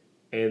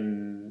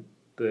 and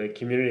the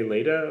community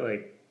leader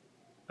like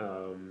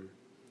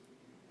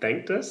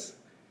thanked us,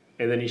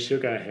 and then he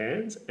shook our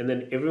hands, and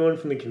then everyone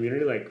from the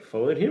community like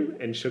followed him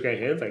and shook our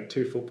hands like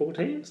 2 football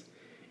teams.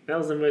 That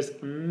was the most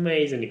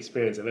amazing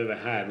experience I've ever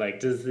had. Like,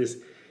 just this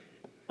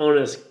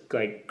honest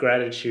like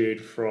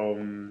gratitude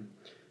from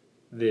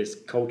this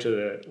culture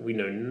that we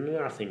know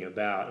nothing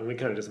about, and we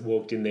kind of just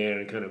walked in there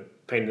and kind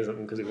of painted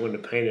something because we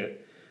wanted to paint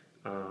it,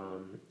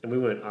 and we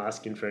weren't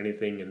asking for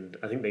anything. And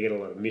I think they get a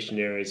lot of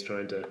missionaries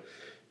trying to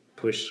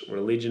push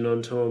religion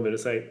onto them, and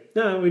it's like,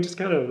 no, we just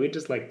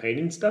like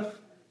painting stuff,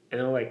 and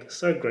they're like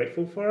so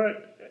grateful for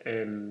it.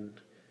 And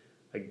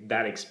like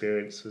that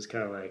experience was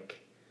kind of like,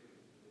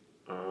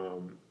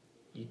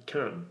 you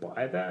can't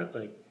buy that.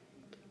 Like,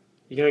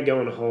 you can't go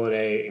on a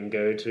holiday and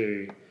go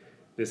to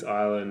this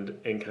island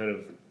and kind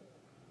of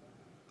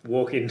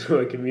walk into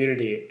a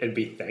community and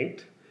be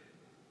thanked,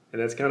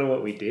 and that's kind of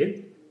what we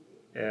did.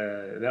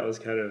 That was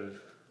kind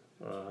of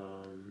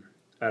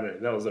I don't know,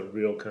 that was a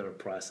real kind of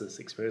priceless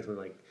experience. And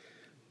like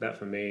that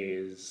for me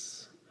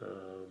is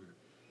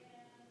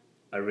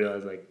I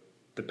realized like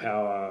the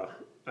power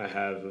I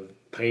have of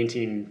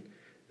painting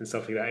and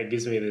stuff like that. It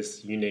gives me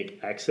this unique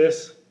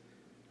access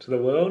to the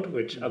world,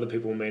 which other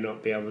people may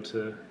not be able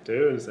to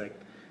do. And it's like,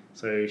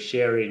 so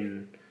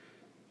sharing,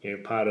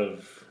 part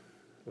of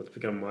what's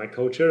become my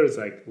culture is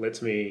like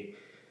lets me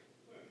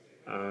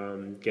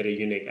get a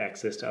unique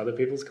access to other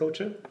people's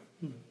culture.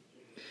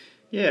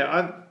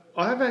 Yeah,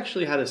 I've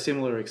actually had a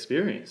similar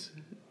experience.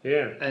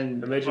 Yeah,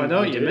 and I know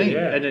what you mean.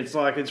 Yeah. And it's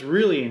like it's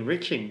really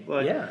enriching.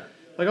 Like,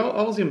 like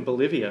I was in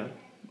Bolivia,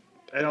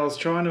 and I was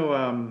trying to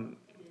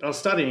I was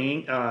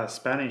studying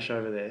Spanish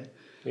over there.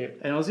 Yeah,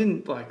 and I was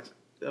in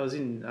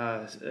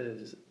a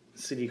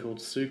city called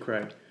Sucre,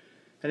 and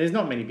there's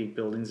not many big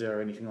buildings there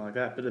or anything like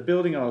that. But the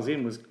building I was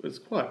in was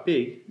quite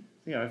big,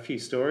 a few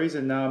stories,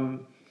 and I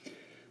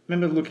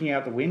remember looking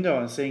out the window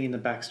and seeing in the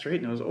back street,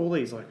 and there was all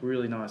these like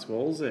really nice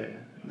walls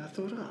there. And I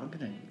thought, I'm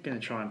gonna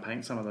try and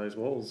paint some of those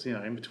walls,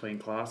 in between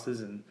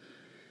classes, and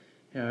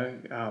I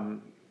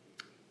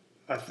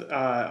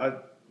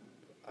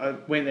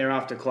went there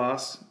after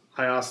class.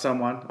 I asked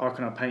someone,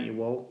 can I paint your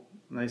wall?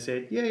 And they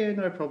said, yeah,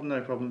 no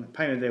problem.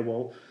 Painted their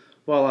wall.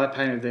 While I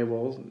painted their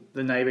wall,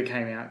 the neighbour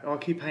came out.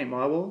 Can you paint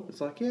my wall?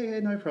 It's like, yeah,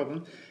 no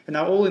problem. And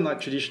they're all in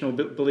like traditional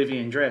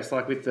Bolivian dress,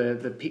 like with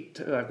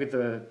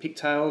the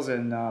pigtails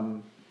and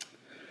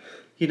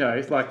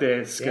like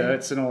their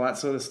skirts and all that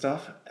sort of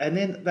stuff. And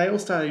then they all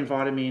started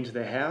inviting me into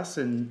their house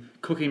and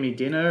cooking me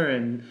dinner,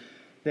 and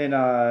then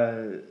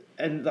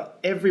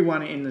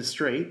everyone in the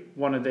street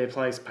wanted their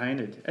place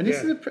painted. And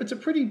it's a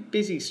pretty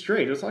busy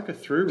street. It was like a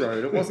through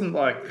road. It wasn't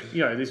like,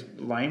 this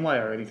laneway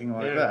or anything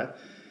like that.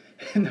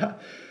 And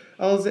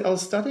I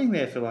was studying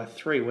there for like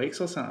 3 weeks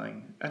or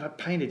something, and I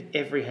painted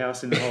every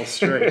house in the whole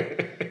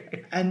street.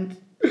 And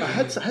I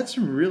had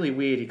some really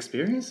weird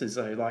experiences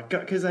though, like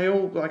because they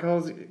all like I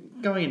was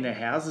going in their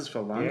houses for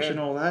lunch and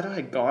all that. I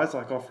had guys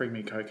like offering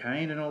me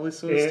cocaine and all this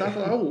sort of stuff.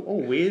 Like,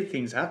 all weird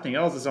things happening.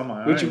 I was just on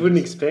my own, which you wouldn't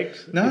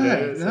expect. No.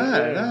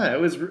 It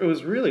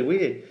was really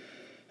weird.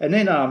 And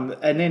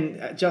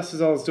then just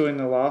as I was doing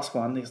the last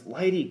one, this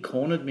lady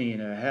cornered me in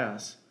her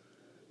house.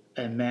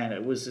 And man,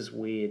 it was just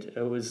weird.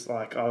 It was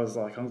like, I was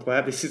like, I'm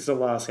glad this is the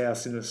last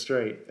house in the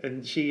street.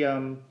 And she,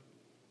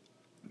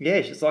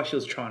 she's like, she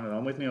was trying it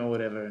on with me or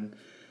whatever. And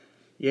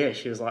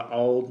she was like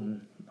old,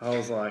 and I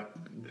was like,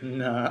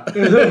 nah. but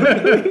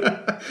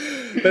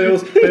it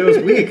was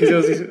weird because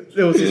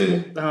there was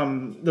this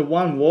the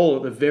one wall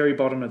at the very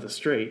bottom of the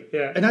street.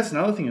 Yeah. And that's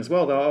another thing as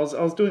well. Though I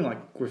was doing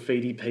like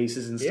graffiti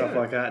pieces and stuff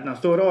like that, and I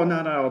thought, oh no,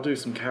 I'll do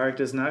some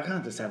characters. No, I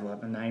can't just have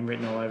like my name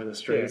written all over the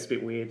street. Yeah. It's a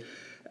bit weird.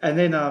 And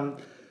then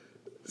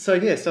So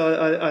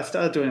I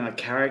started doing like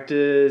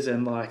characters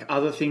and like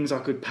other things I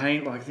could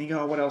paint, like thinking,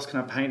 what else can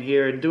I paint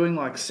here? And doing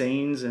like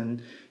scenes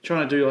and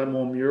trying to do like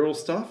more mural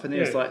stuff. And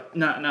it's like,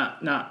 nah.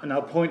 And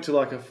I'll point to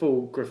like a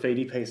full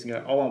graffiti piece and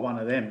go, I want one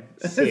of them.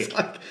 It's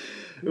like,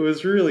 it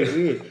was really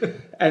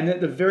weird. And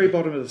at the very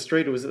bottom of the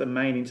street, it was at the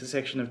main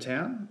intersection of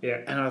town.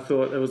 Yeah. And I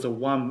thought there was a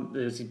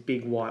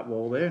big white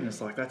wall there. And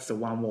it's like, that's the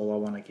one wall I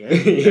want to get.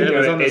 It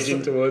was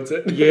edging towards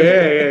it.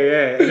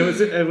 Yeah. And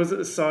it was at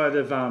the side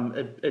of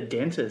a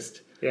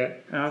dentist. Yeah.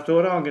 And I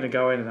thought, I'm going to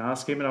go in and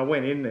ask him. And I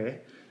went in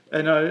there.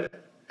 And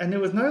there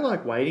was no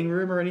like waiting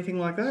room or anything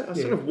like that. I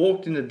sort of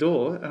walked in the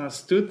door and I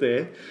stood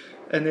there.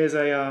 And there's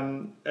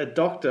a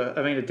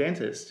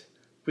dentist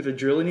with a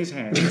drill in his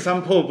hand. And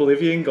some poor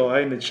Bolivian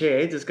guy in the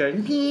chair just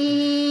going,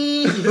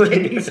 just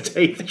getting his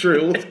teeth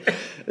drilled.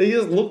 And he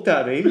just looked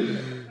at me.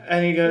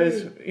 And he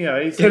goes, he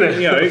goes,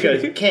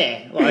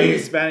 care, like in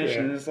Spanish.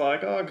 And it's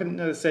like, I couldn't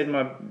have said in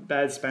my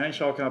bad Spanish,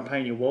 can I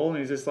paint your wall? And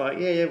he's just like,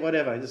 yeah,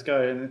 whatever. Just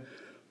go. And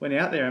went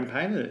out there and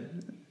painted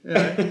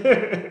it.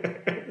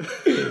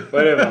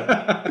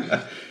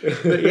 Whatever.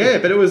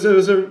 but it was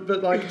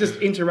like just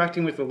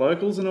interacting with the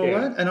locals and all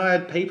that. And I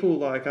had people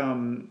like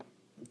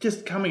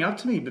just coming up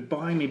to me, but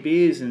buying me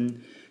beers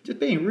and just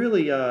being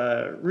really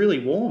really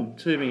warm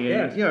to me.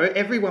 And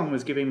everyone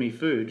was giving me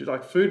food.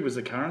 Like food was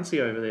the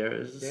currency over there. It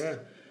was just,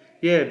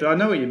 yeah, but I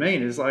know what you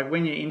mean. It's like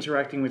when you're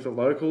interacting with the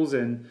locals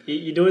and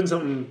you're doing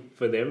something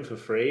for them for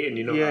free, and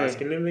you're not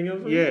asking anything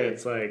of them. Yeah,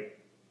 it's like,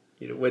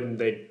 when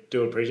they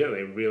do appreciate it,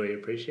 they really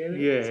appreciate it.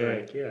 Yeah, it's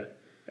like,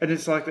 and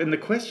it's like, and the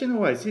question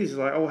always is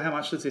like, how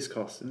much does this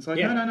cost? And it's like,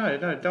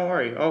 no, don't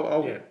worry,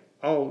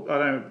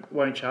 I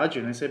won't charge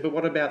you. And they said, but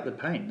what about the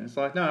paint? And it's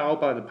like, no, I'll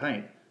buy the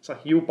paint. It's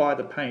like, you'll buy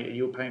the paint and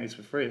you'll paint this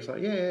for free. It's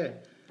like, yeah.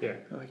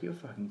 Like, you're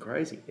fucking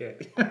crazy. Yeah.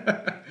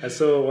 I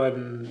saw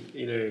one,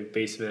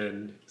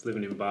 Beastman was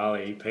living in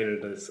Bali. He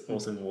painted this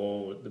awesome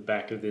wall at the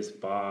back of this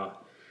bar.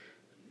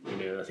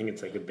 I think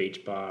it's like a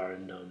beach bar,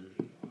 and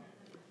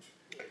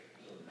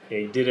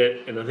he did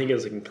it, and I think it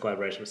was in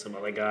collaboration with some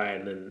other guy.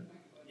 And then,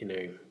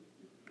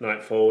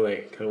 nightfall,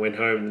 they kind of went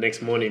home. The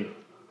next morning,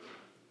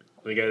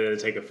 we go there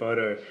to take a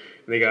photo.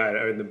 And the guy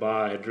that owned the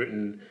bar had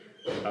written,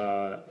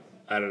 I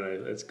don't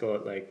know, let's call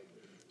it like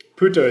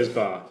Puto's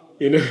Bar.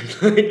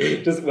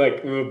 Just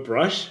like with a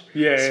brush,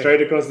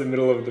 straight across the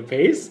middle of the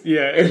piece.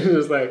 Yeah, and it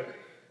was like,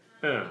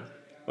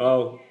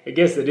 well, I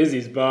guess it is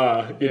his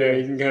bar. He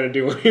can kind of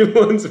do what he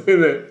wants with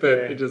it.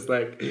 But it just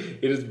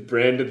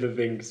branded the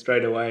thing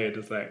straight away. It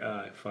just like,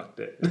 I fucked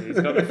it.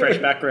 He's got the fresh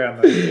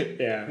background though.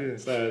 Yeah.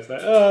 So it's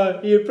like,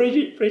 he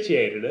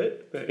appreciated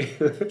it.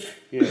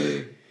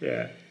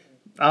 Yeah.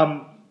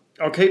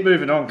 I'll keep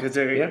moving on because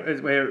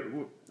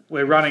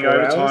we're running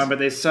over time, but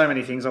there's so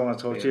many things I want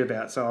to talk to you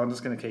about, so I'm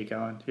just going to keep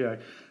going.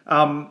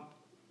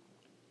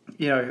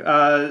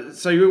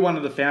 So you were one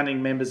of the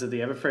founding members of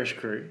the Everfresh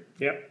crew.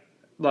 Yep.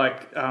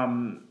 Like,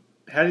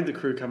 how did the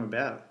crew come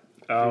about?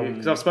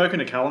 Because I've spoken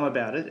to Callum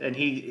about it, and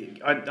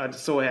I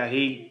saw how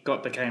he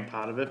became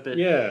part of it. But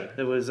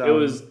it was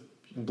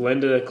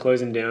Blender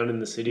closing down in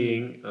the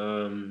city.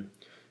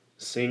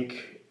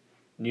 Sync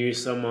knew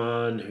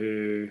someone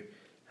who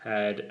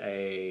had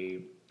a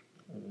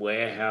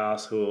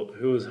warehouse who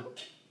was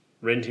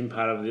renting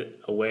part of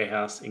a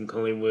warehouse in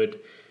Collingwood,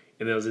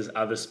 and there was this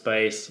other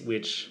space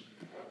which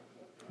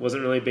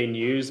wasn't really being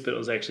used, but it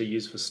was actually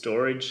used for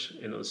storage,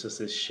 and it was just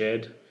this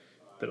shed,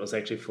 but it was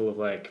actually full of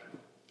like,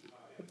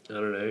 I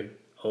don't know,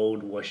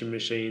 old washing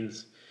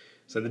machines.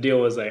 So the deal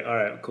was like, all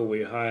right, cool,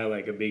 we hire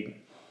like a big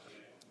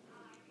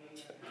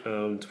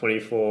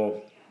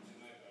 24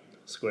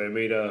 square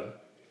meter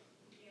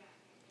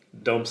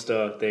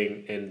dumpster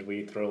thing, and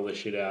we throw all the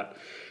shit out,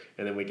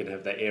 and then we can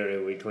have that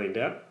area we cleaned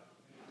out.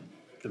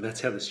 And that's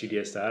how the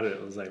studio started.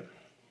 It was like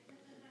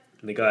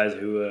the guys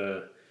who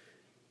were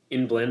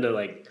in Blender,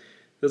 like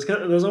there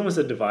was almost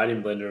a divide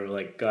in Blender of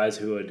like guys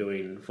who are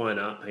doing fine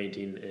art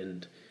painting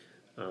and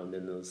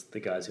Then there's the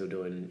guys who are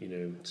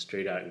doing,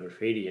 street art and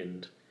graffiti,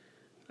 and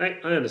I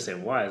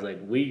understand why. It's like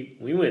we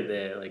went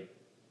there, like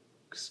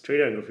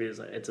street art and graffiti is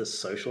like it's a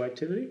social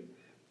activity,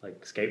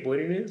 like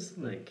skateboarding is.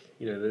 Like,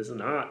 there's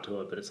an art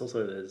to it, but it's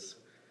also there's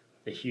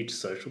a huge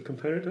social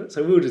component to it.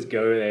 So we'll just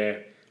go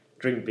there,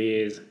 drink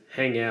beers,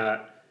 hang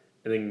out,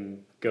 and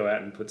then go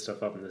out and put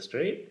stuff up in the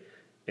street.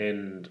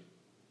 And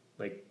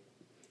like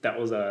that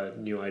was our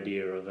new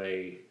idea of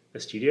a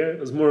studio. It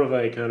was more of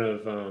a kind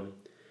of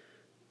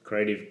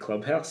creative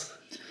clubhouse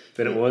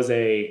than it was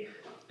a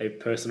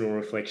personal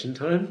reflection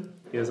time.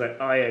 It was like,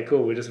 oh yeah,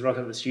 cool, we just rock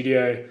up the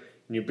studio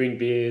and you bring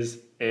beers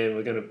and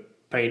we're going to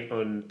paint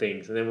on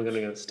things and then we're going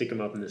to go stick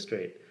them up in the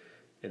street.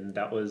 And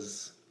that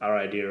was our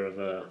idea of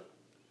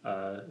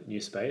a new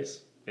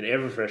space. And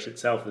Everfresh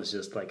itself was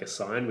just like a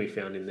sign we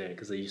found in there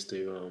because they used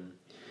to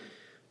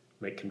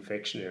make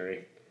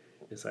confectionery.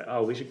 It's like,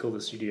 oh, we should call the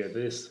studio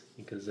this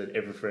because it's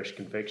Everfresh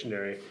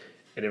Confectionery.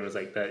 And everyone's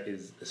like, that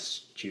is a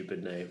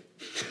stupid name.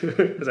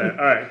 It's like,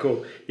 all right,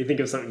 cool. You think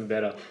of something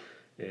better.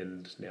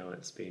 And now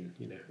it's been,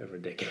 over a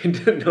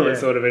decade. No one's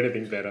thought of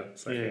anything better.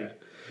 It's like, yeah.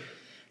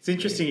 It's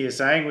interesting you're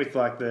saying with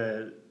like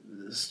the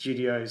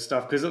studio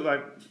stuff because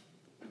like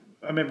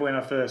I remember when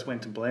I first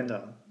went to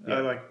Blender,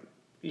 I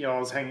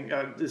was hanging.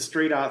 The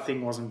street art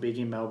thing wasn't big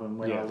in Melbourne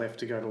when I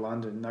left to go to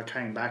London. And I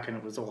came back and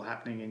it was all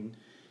happening, and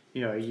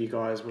you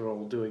guys were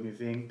all doing your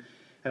thing.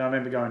 And I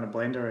remember going to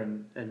Blender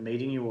and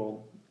meeting you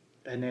all,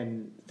 and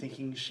then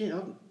thinking, shit,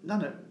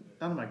 none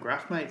of my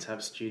graph mates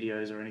have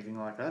studios or anything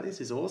like that. This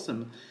is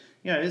awesome.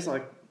 There's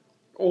like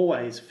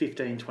always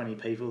 15, 20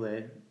 people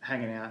there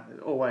hanging out,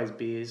 always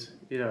beers,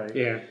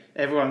 Yeah.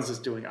 Everyone's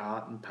just doing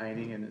art and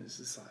painting, and it's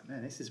just like,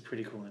 man, this is a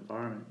pretty cool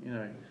environment,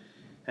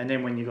 And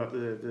then when you got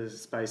the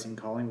space in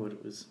Collingwood,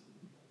 it's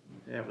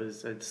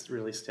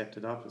really stepped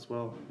it up as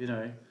well,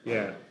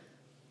 Yeah.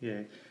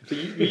 Yeah. But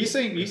you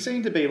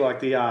seem to be like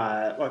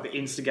the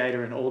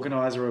instigator and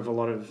organizer of a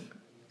lot of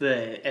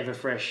the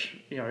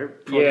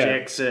Everfresh,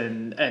 projects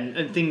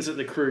and things that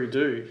the crew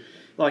do.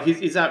 Like,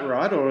 is that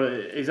right, or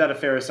is that a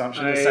fair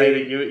assumption to say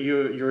that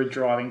you're a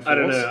driving force? I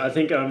don't know. I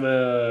think I'm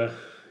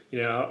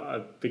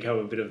I've become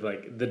a bit of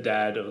like the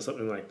dad or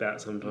something like that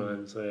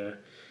sometimes. So,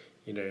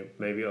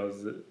 maybe I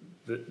was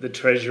the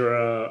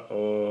treasurer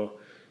or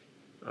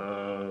I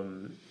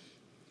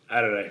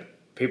don't know.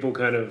 People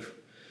kind of.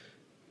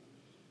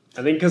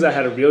 I think because I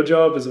had a real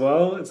job as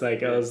well. It's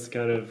like I was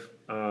kind of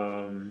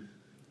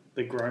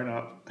the grown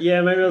up.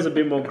 Yeah, maybe I was a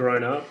bit more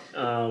grown up.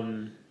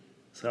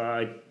 So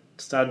I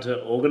started to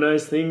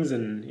organize things,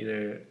 and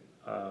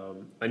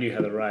I knew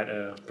how to write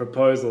a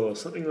proposal or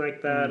something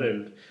like that,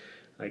 and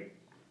like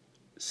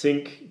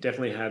Sync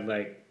definitely had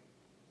like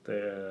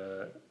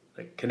the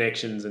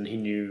connections, and he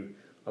knew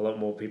a lot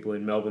more people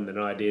in Melbourne than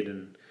I did,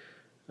 and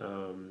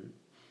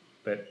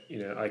but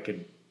I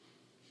could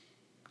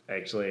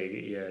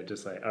actually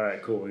just like, all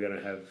right, cool, we're gonna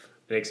have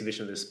an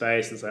exhibition of this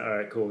space, and it's like, all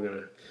right,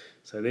 cool,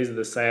 so these are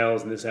the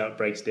sales, and this is how it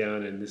breaks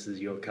down, and this is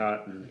your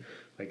cut, and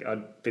like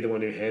I'd be the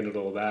one who handled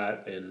all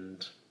that.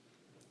 And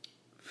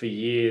for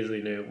years,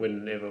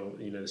 whenever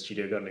the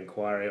studio got an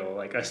inquiry, or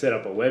like I set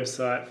up a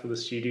website for the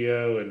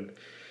studio and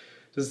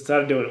just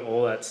started doing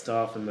all that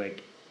stuff. And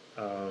like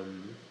I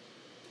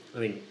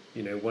think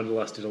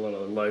Wanderlust did a lot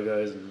of the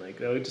logos, and like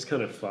they were just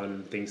kind of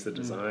fun things to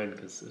design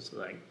because it's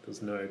like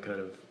there's no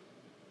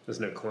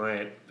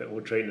client, but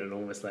we're treating it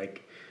almost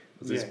like it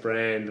was this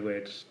brand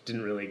which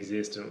didn't really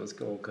exist, and it was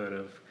all kind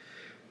of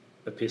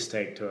a piss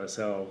take to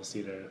ourselves.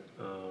 It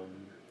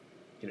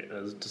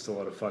was just a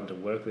lot of fun to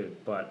work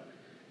with. But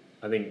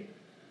I think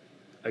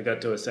I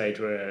got to a stage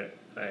where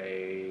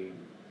I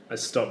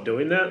stopped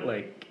doing that.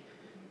 Like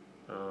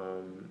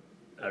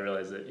I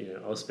realized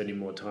that I was spending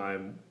more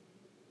time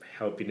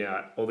helping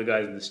out all the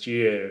guys in the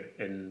studio,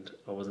 and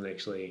I wasn't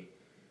actually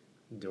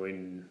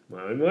doing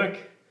my own work.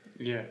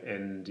 Yeah.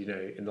 And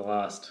in the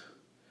last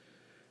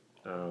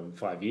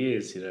 5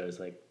 years, it's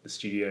like the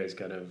studio is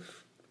kind of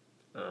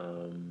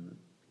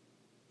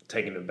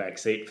taken a back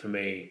seat for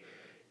me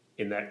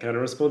in that kind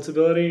of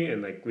responsibility.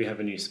 And like we have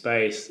a new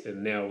space,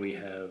 and now we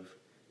have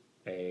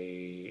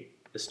a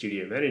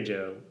studio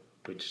manager,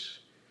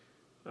 which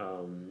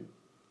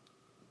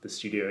the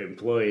studio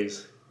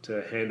employs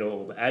to handle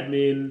all the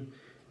admin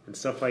and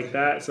stuff like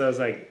that. So I was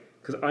like,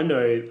 because I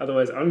know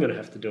otherwise I'm going to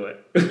have to do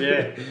it.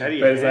 Yeah. How do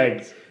you But it's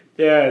like,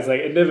 it's like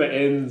it never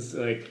ends.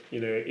 Like,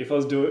 if I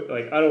was doing,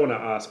 like, I don't want to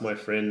ask my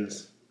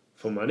friends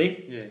for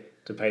money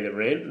to pay the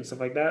rent and stuff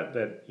like that.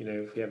 But,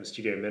 if we have a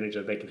studio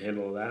manager, they can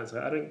handle all that.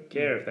 So I don't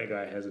care if that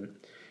guy hasn't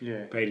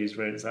paid his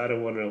rent. So I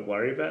don't want to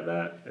worry about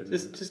that. And,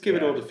 just give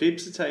it all to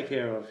Fibs to take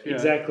care of.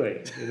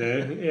 Exactly.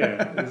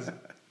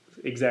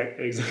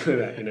 Exactly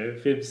that.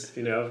 Fibs,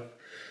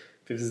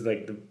 Fibs is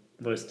like the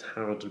most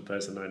talented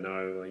person I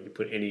know. Like, you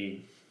put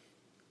any,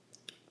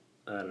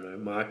 I don't know,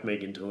 Mark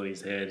making tool in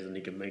his hands and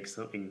he can make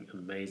something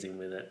amazing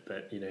with it.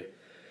 But,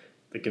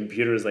 the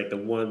computer is like the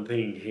one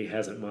thing he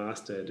hasn't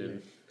mastered.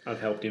 And I've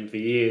helped him for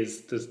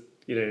years to,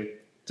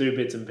 do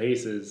bits and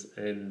pieces,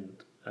 and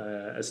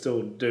I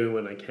still do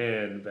when I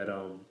can. But,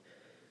 I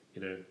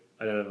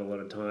don't have a lot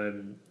of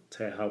time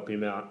to help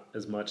him out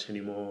as much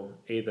anymore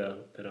either.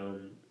 But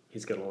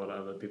he's got a lot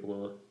of other people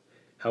who are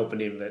helping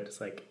him. That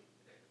it's like,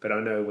 but I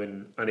know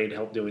when I need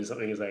help doing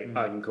something, it's like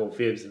I can call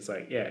Fibs. It's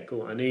like, yeah,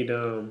 cool. I need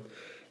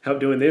help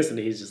doing this, and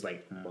he's just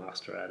like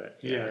master at it.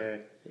 Yeah.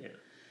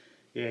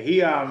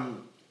 He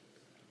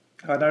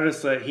I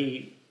noticed that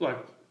he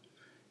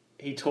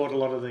taught a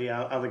lot of the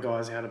other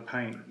guys how to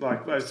paint,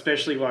 like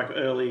especially like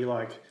early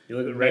like you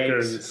look at Wrecker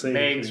and Sync,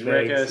 Megs,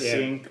 Wrecker,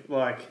 Sync,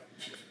 like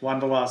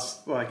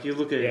Wonderlust. Like you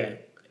look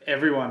at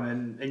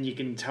everyone, and you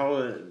can tell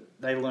that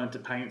they learned to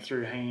paint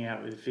through hanging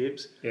out with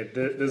Fibs. Yeah,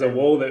 there's a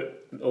wall that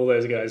all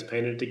those guys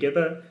painted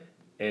together,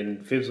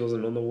 and Fibs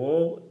wasn't on the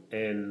wall,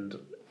 and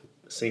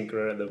Sync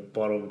were at the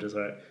bottom, just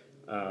like,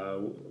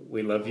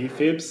 we love you,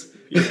 Fibs.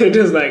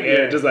 just like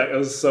it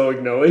was so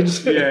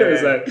acknowledged. It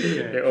was like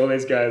all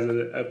these guys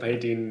are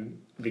painting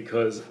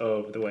because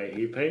of the way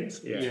he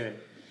paints. Yeah.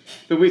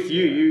 But with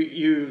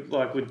you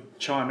like would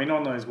chime in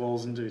on those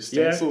walls and do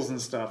stencils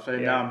and stuff.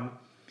 And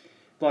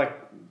like,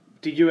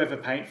 did you ever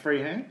paint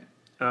freehand?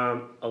 I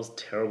was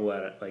terrible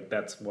at it. Like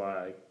that's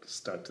why I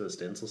stuck to the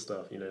stencil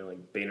stuff. You know,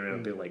 like being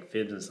around people like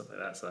Fibs and stuff like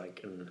that. It's like,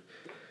 and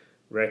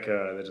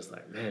Wrecker, they're just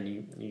like, man,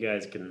 you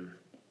guys can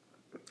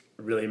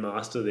really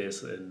master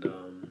this, and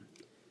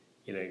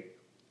you know,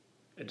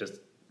 it just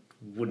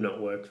would not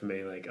work for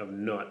me. Like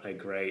I'm not a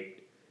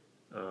great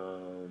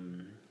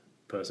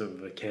person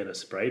with a can of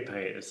spray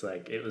paint. It's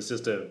like it was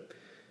just a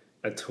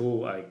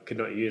tool I could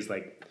not use.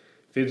 Like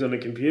Fibs on a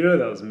computer,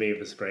 that was me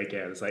with a spray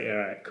can. It's like, all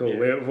right, cool.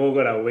 We've all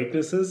got our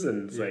weaknesses,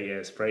 and it's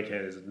like, spray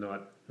can is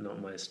not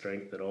my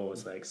strength at all.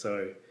 It's like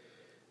so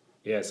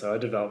I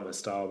developed my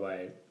style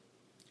by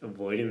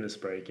avoiding the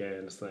spray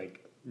can. It's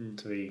like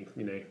to be,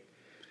 you know.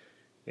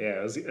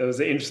 Yeah, it was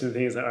an interesting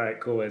thing. It's like, all right,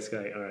 cool, let's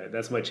go. All right,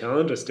 that's my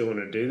challenge. I still want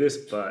to do this,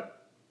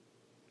 but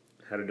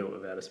how to do it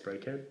without a spray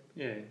can?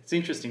 Yeah, it's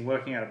interesting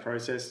working out a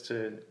process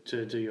to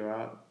do your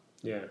art.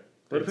 Yeah,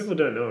 a lot of people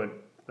don't know it.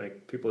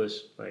 Like people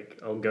is like,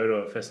 I'll go to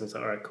a festival and say,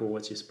 all right, cool,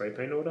 what's your spray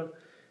paint order?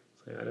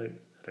 It's like, I don't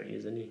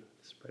use any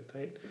spray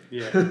paint.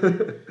 Yeah,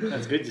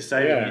 that's good.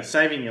 You're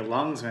saving your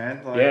lungs,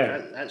 man. Like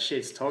that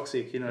shit's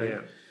toxic, you know.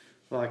 Yeah.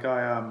 Like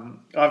I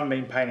haven't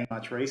been painting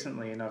much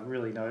recently, and I've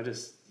really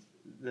noticed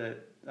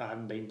that I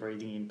haven't been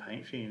breathing in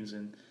paint fumes,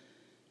 and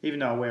even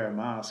though I wear a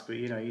mask, but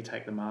you know, you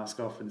take the mask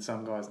off and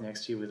some guy's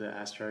next to you with an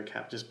Astro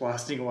cap just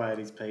blasting away at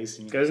his piece,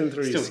 and goes in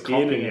through your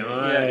skin and your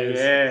eyes.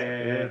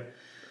 Yeah.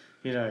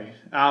 You know,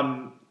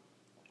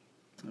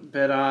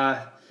 but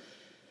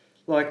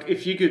like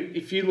if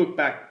you look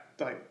back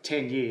like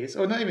 10 years,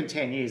 or not even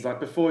 10 years, like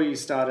before you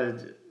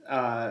started,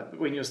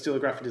 when you're still a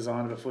graphic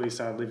designer, before you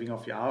started living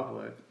off your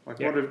artwork, like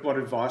what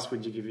advice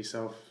would you give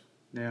yourself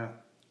now?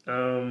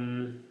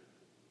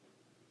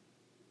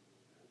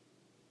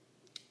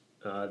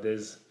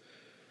 There's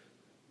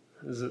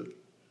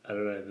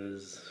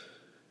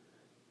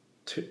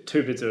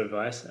two bits of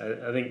advice.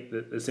 I think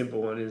the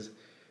simple one is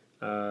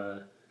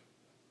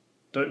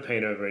don't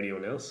paint over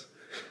anyone else.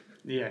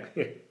 Yeah.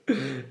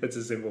 That's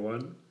a simple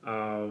one.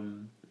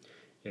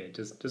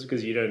 Just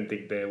because you don't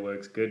think their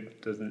work's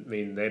good doesn't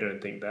mean they don't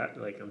think that.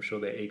 Like I'm sure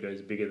their ego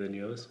is bigger than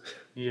yours.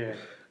 Yeah.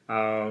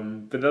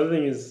 But the other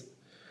thing is,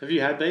 have you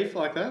had beef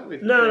like that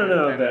with?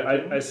 No.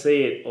 But I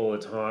see it all the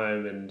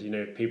time, and you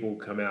know, people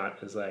come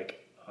out as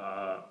like,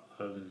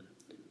 I'm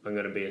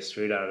going to be a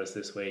street artist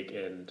this week,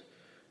 and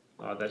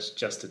that's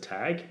just a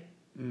tag,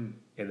 and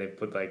they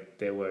put like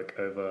their work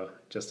over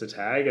just a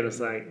tag, and it's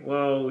like,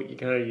 well,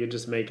 you're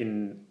just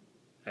making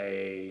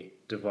a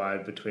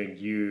divide between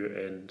you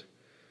and,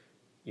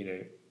 you know,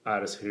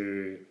 artists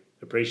who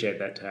appreciate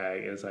that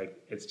tag, and it's like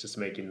it's just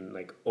making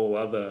like all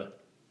other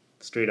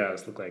street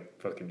artists look like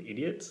fucking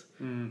idiots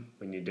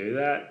when you do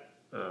that.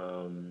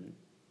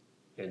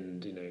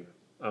 And you know,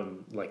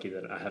 I'm lucky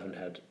that I haven't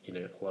had, you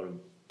know, a lot of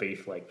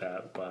beef like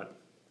that, but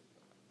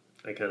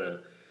I kind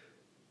of,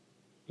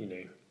 you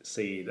know,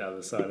 see the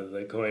other side of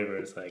the coin where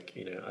it's like,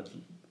 you know,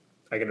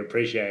 I can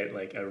appreciate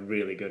like a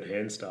really good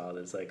hand style.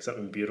 There's like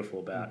something beautiful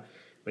about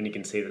when you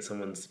can see that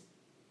someone's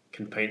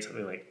can paint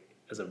something like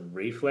as a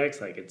reflex,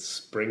 like it's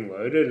spring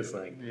loaded. It's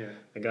like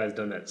the guy's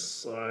done that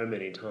so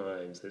many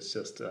times. It's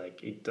just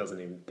like he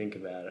doesn't even think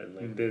about it, and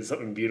like there's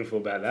something beautiful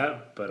about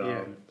that. But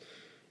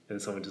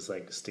and someone just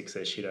like sticks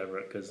their shit over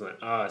it because like,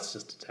 it's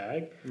just a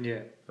tag.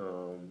 Yeah.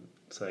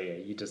 So yeah,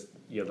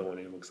 you're the one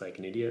who looks like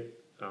an idiot.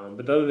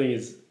 But the other thing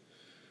is,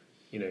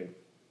 you know,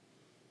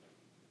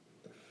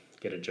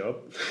 get a job.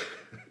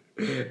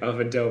 I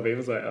often tell people,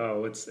 it's like,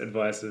 what's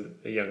advice of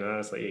a young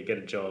artist? Like, get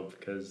a job,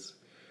 because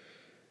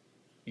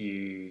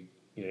you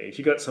know, if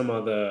you got some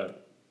other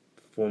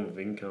form of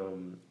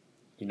income,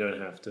 you don't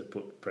have to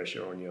put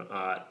pressure on your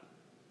art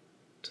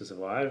to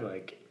survive.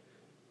 Like,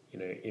 you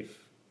know,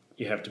 if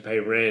you have to pay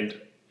rent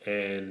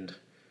and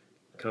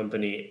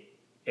company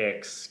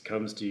X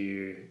comes to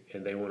you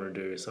and they want to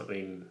do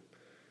something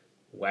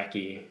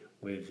wacky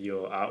with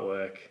your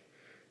artwork,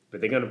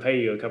 but they're going to pay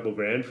you a couple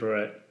grand for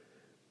it,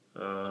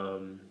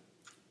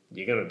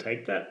 you're going to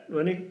take that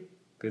money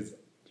because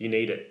you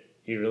need it.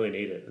 You really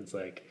need it. It's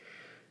like,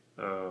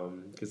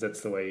 because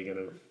that's the way you're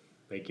going to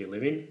make your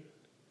living.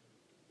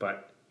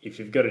 But if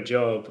you've got a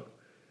job,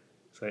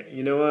 it's like,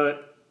 you know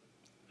what?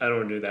 I don't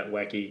want to do that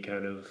wacky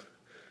kind of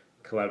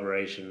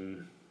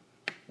collaboration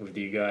with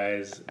you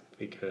guys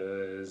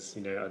because,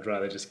 I'd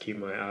rather just keep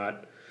my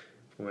art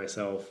for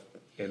myself,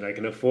 and I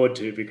can afford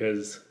to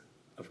because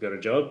I've got a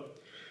job.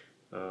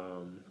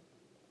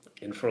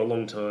 And for a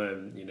long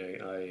time,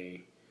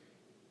 I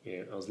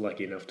was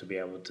lucky enough to be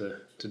able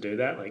to do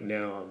that. Like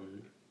now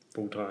I'm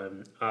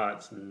full-time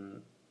arts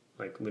and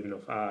like living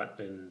off art,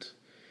 and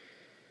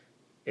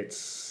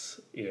it's,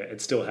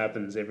 it still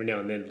happens every now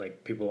and then.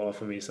 Like people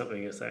offer me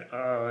something, it's like,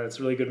 oh, it's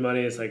really good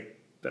money. It's like,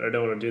 but I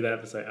don't want to do that.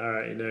 It's like, all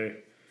right,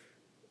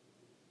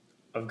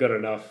 I've got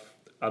enough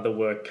other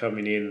work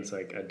coming in. It's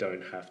like, I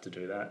don't have to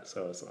do that.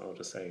 So I'll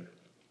just say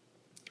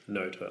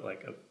no to it.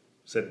 Like I've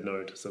said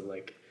no to some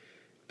like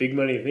big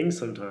money things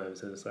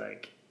sometimes. And it's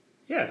like,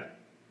 yeah,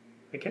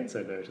 I can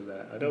say no to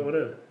that. I don't want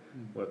to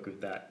work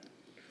with that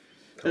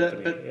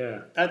company.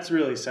 But that's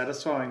really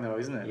satisfying though,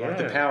 isn't it? Yeah. Like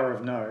the power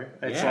of no.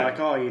 It's Yeah. like,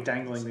 oh, you're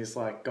dangling this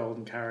like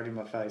golden carrot in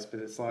my face, but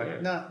it's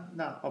like, no,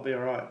 I'll be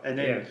all right. And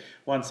then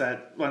once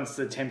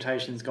the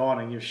temptation's gone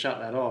and you've shut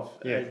that off,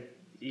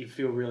 you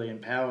feel really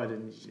empowered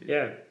and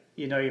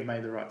you've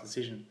made the right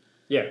decision.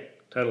 Yeah,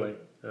 totally.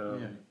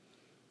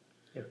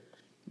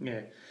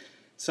 Yeah.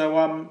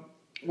 So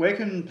where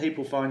can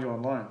people find you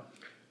online?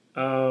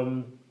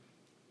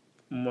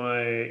 My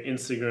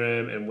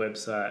Instagram and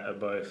website are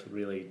both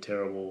really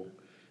terrible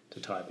to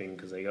type in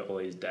because they got all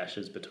these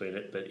dashes between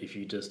it. But if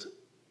you just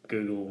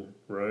Google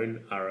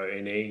Rone,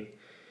 Rone,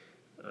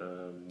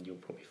 you'll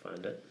probably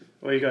find it.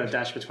 Well, you got a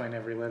dash between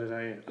every letter,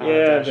 don't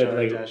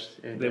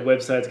you? The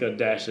website's got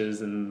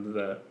dashes and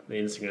the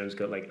Instagram's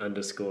got like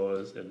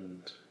underscores,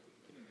 and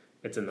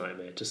it's a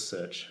nightmare. Just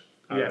search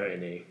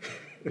Rone.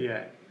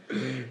 Yeah.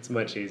 It's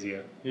much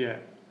easier. Yeah.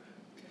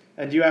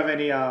 And do you have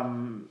any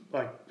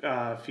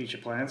future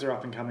plans or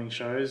up and coming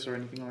shows or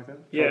anything like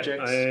that?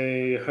 Projects?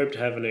 I hope to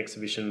have an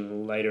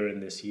exhibition later in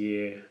this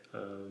year,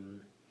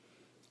 and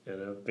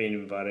I've been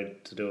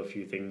invited to do a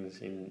few things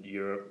in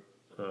Europe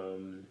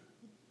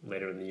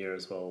later in the year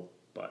as well,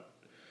 but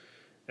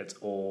it's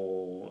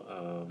all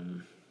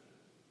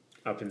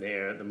up in the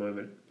air at the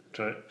moment.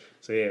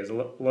 There's a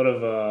lot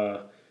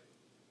of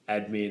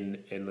admin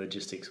and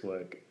logistics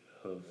work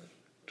of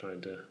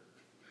trying to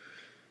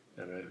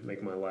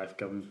make my life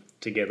come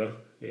together.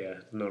 Yeah,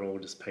 not all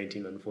just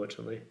painting,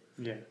 unfortunately.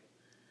 Yeah.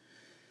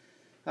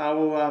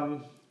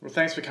 Well,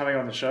 thanks for coming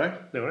on the show.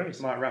 No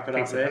worries. Might wrap it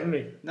Thanks up there. for having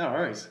me. No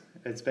worries.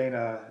 It's been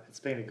a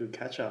good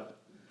catch up.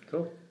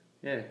 Cool.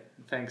 Yeah.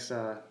 Thanks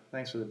for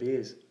the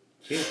beers.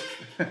 Cheers.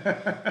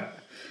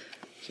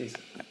 Cheers.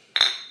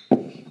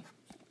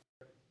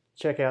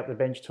 Check out the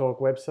Bench Talk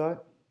website,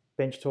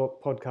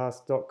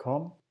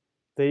 benchtalkpodcast.com.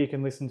 There you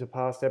can listen to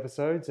past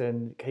episodes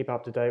and keep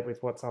up to date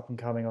with what's up and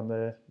coming on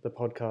the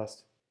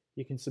podcast.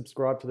 You can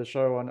subscribe to the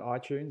show on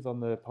iTunes on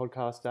the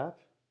podcast app.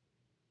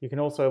 You can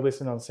also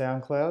listen on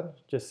SoundCloud.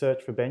 Just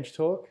search for Bench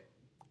Talk.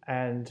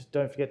 And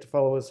don't forget to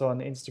follow us on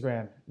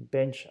Instagram,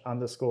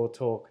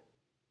 bench_talk.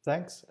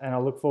 Thanks, and I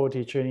look forward to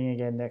you tuning in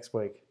again next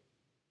week.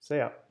 See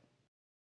ya.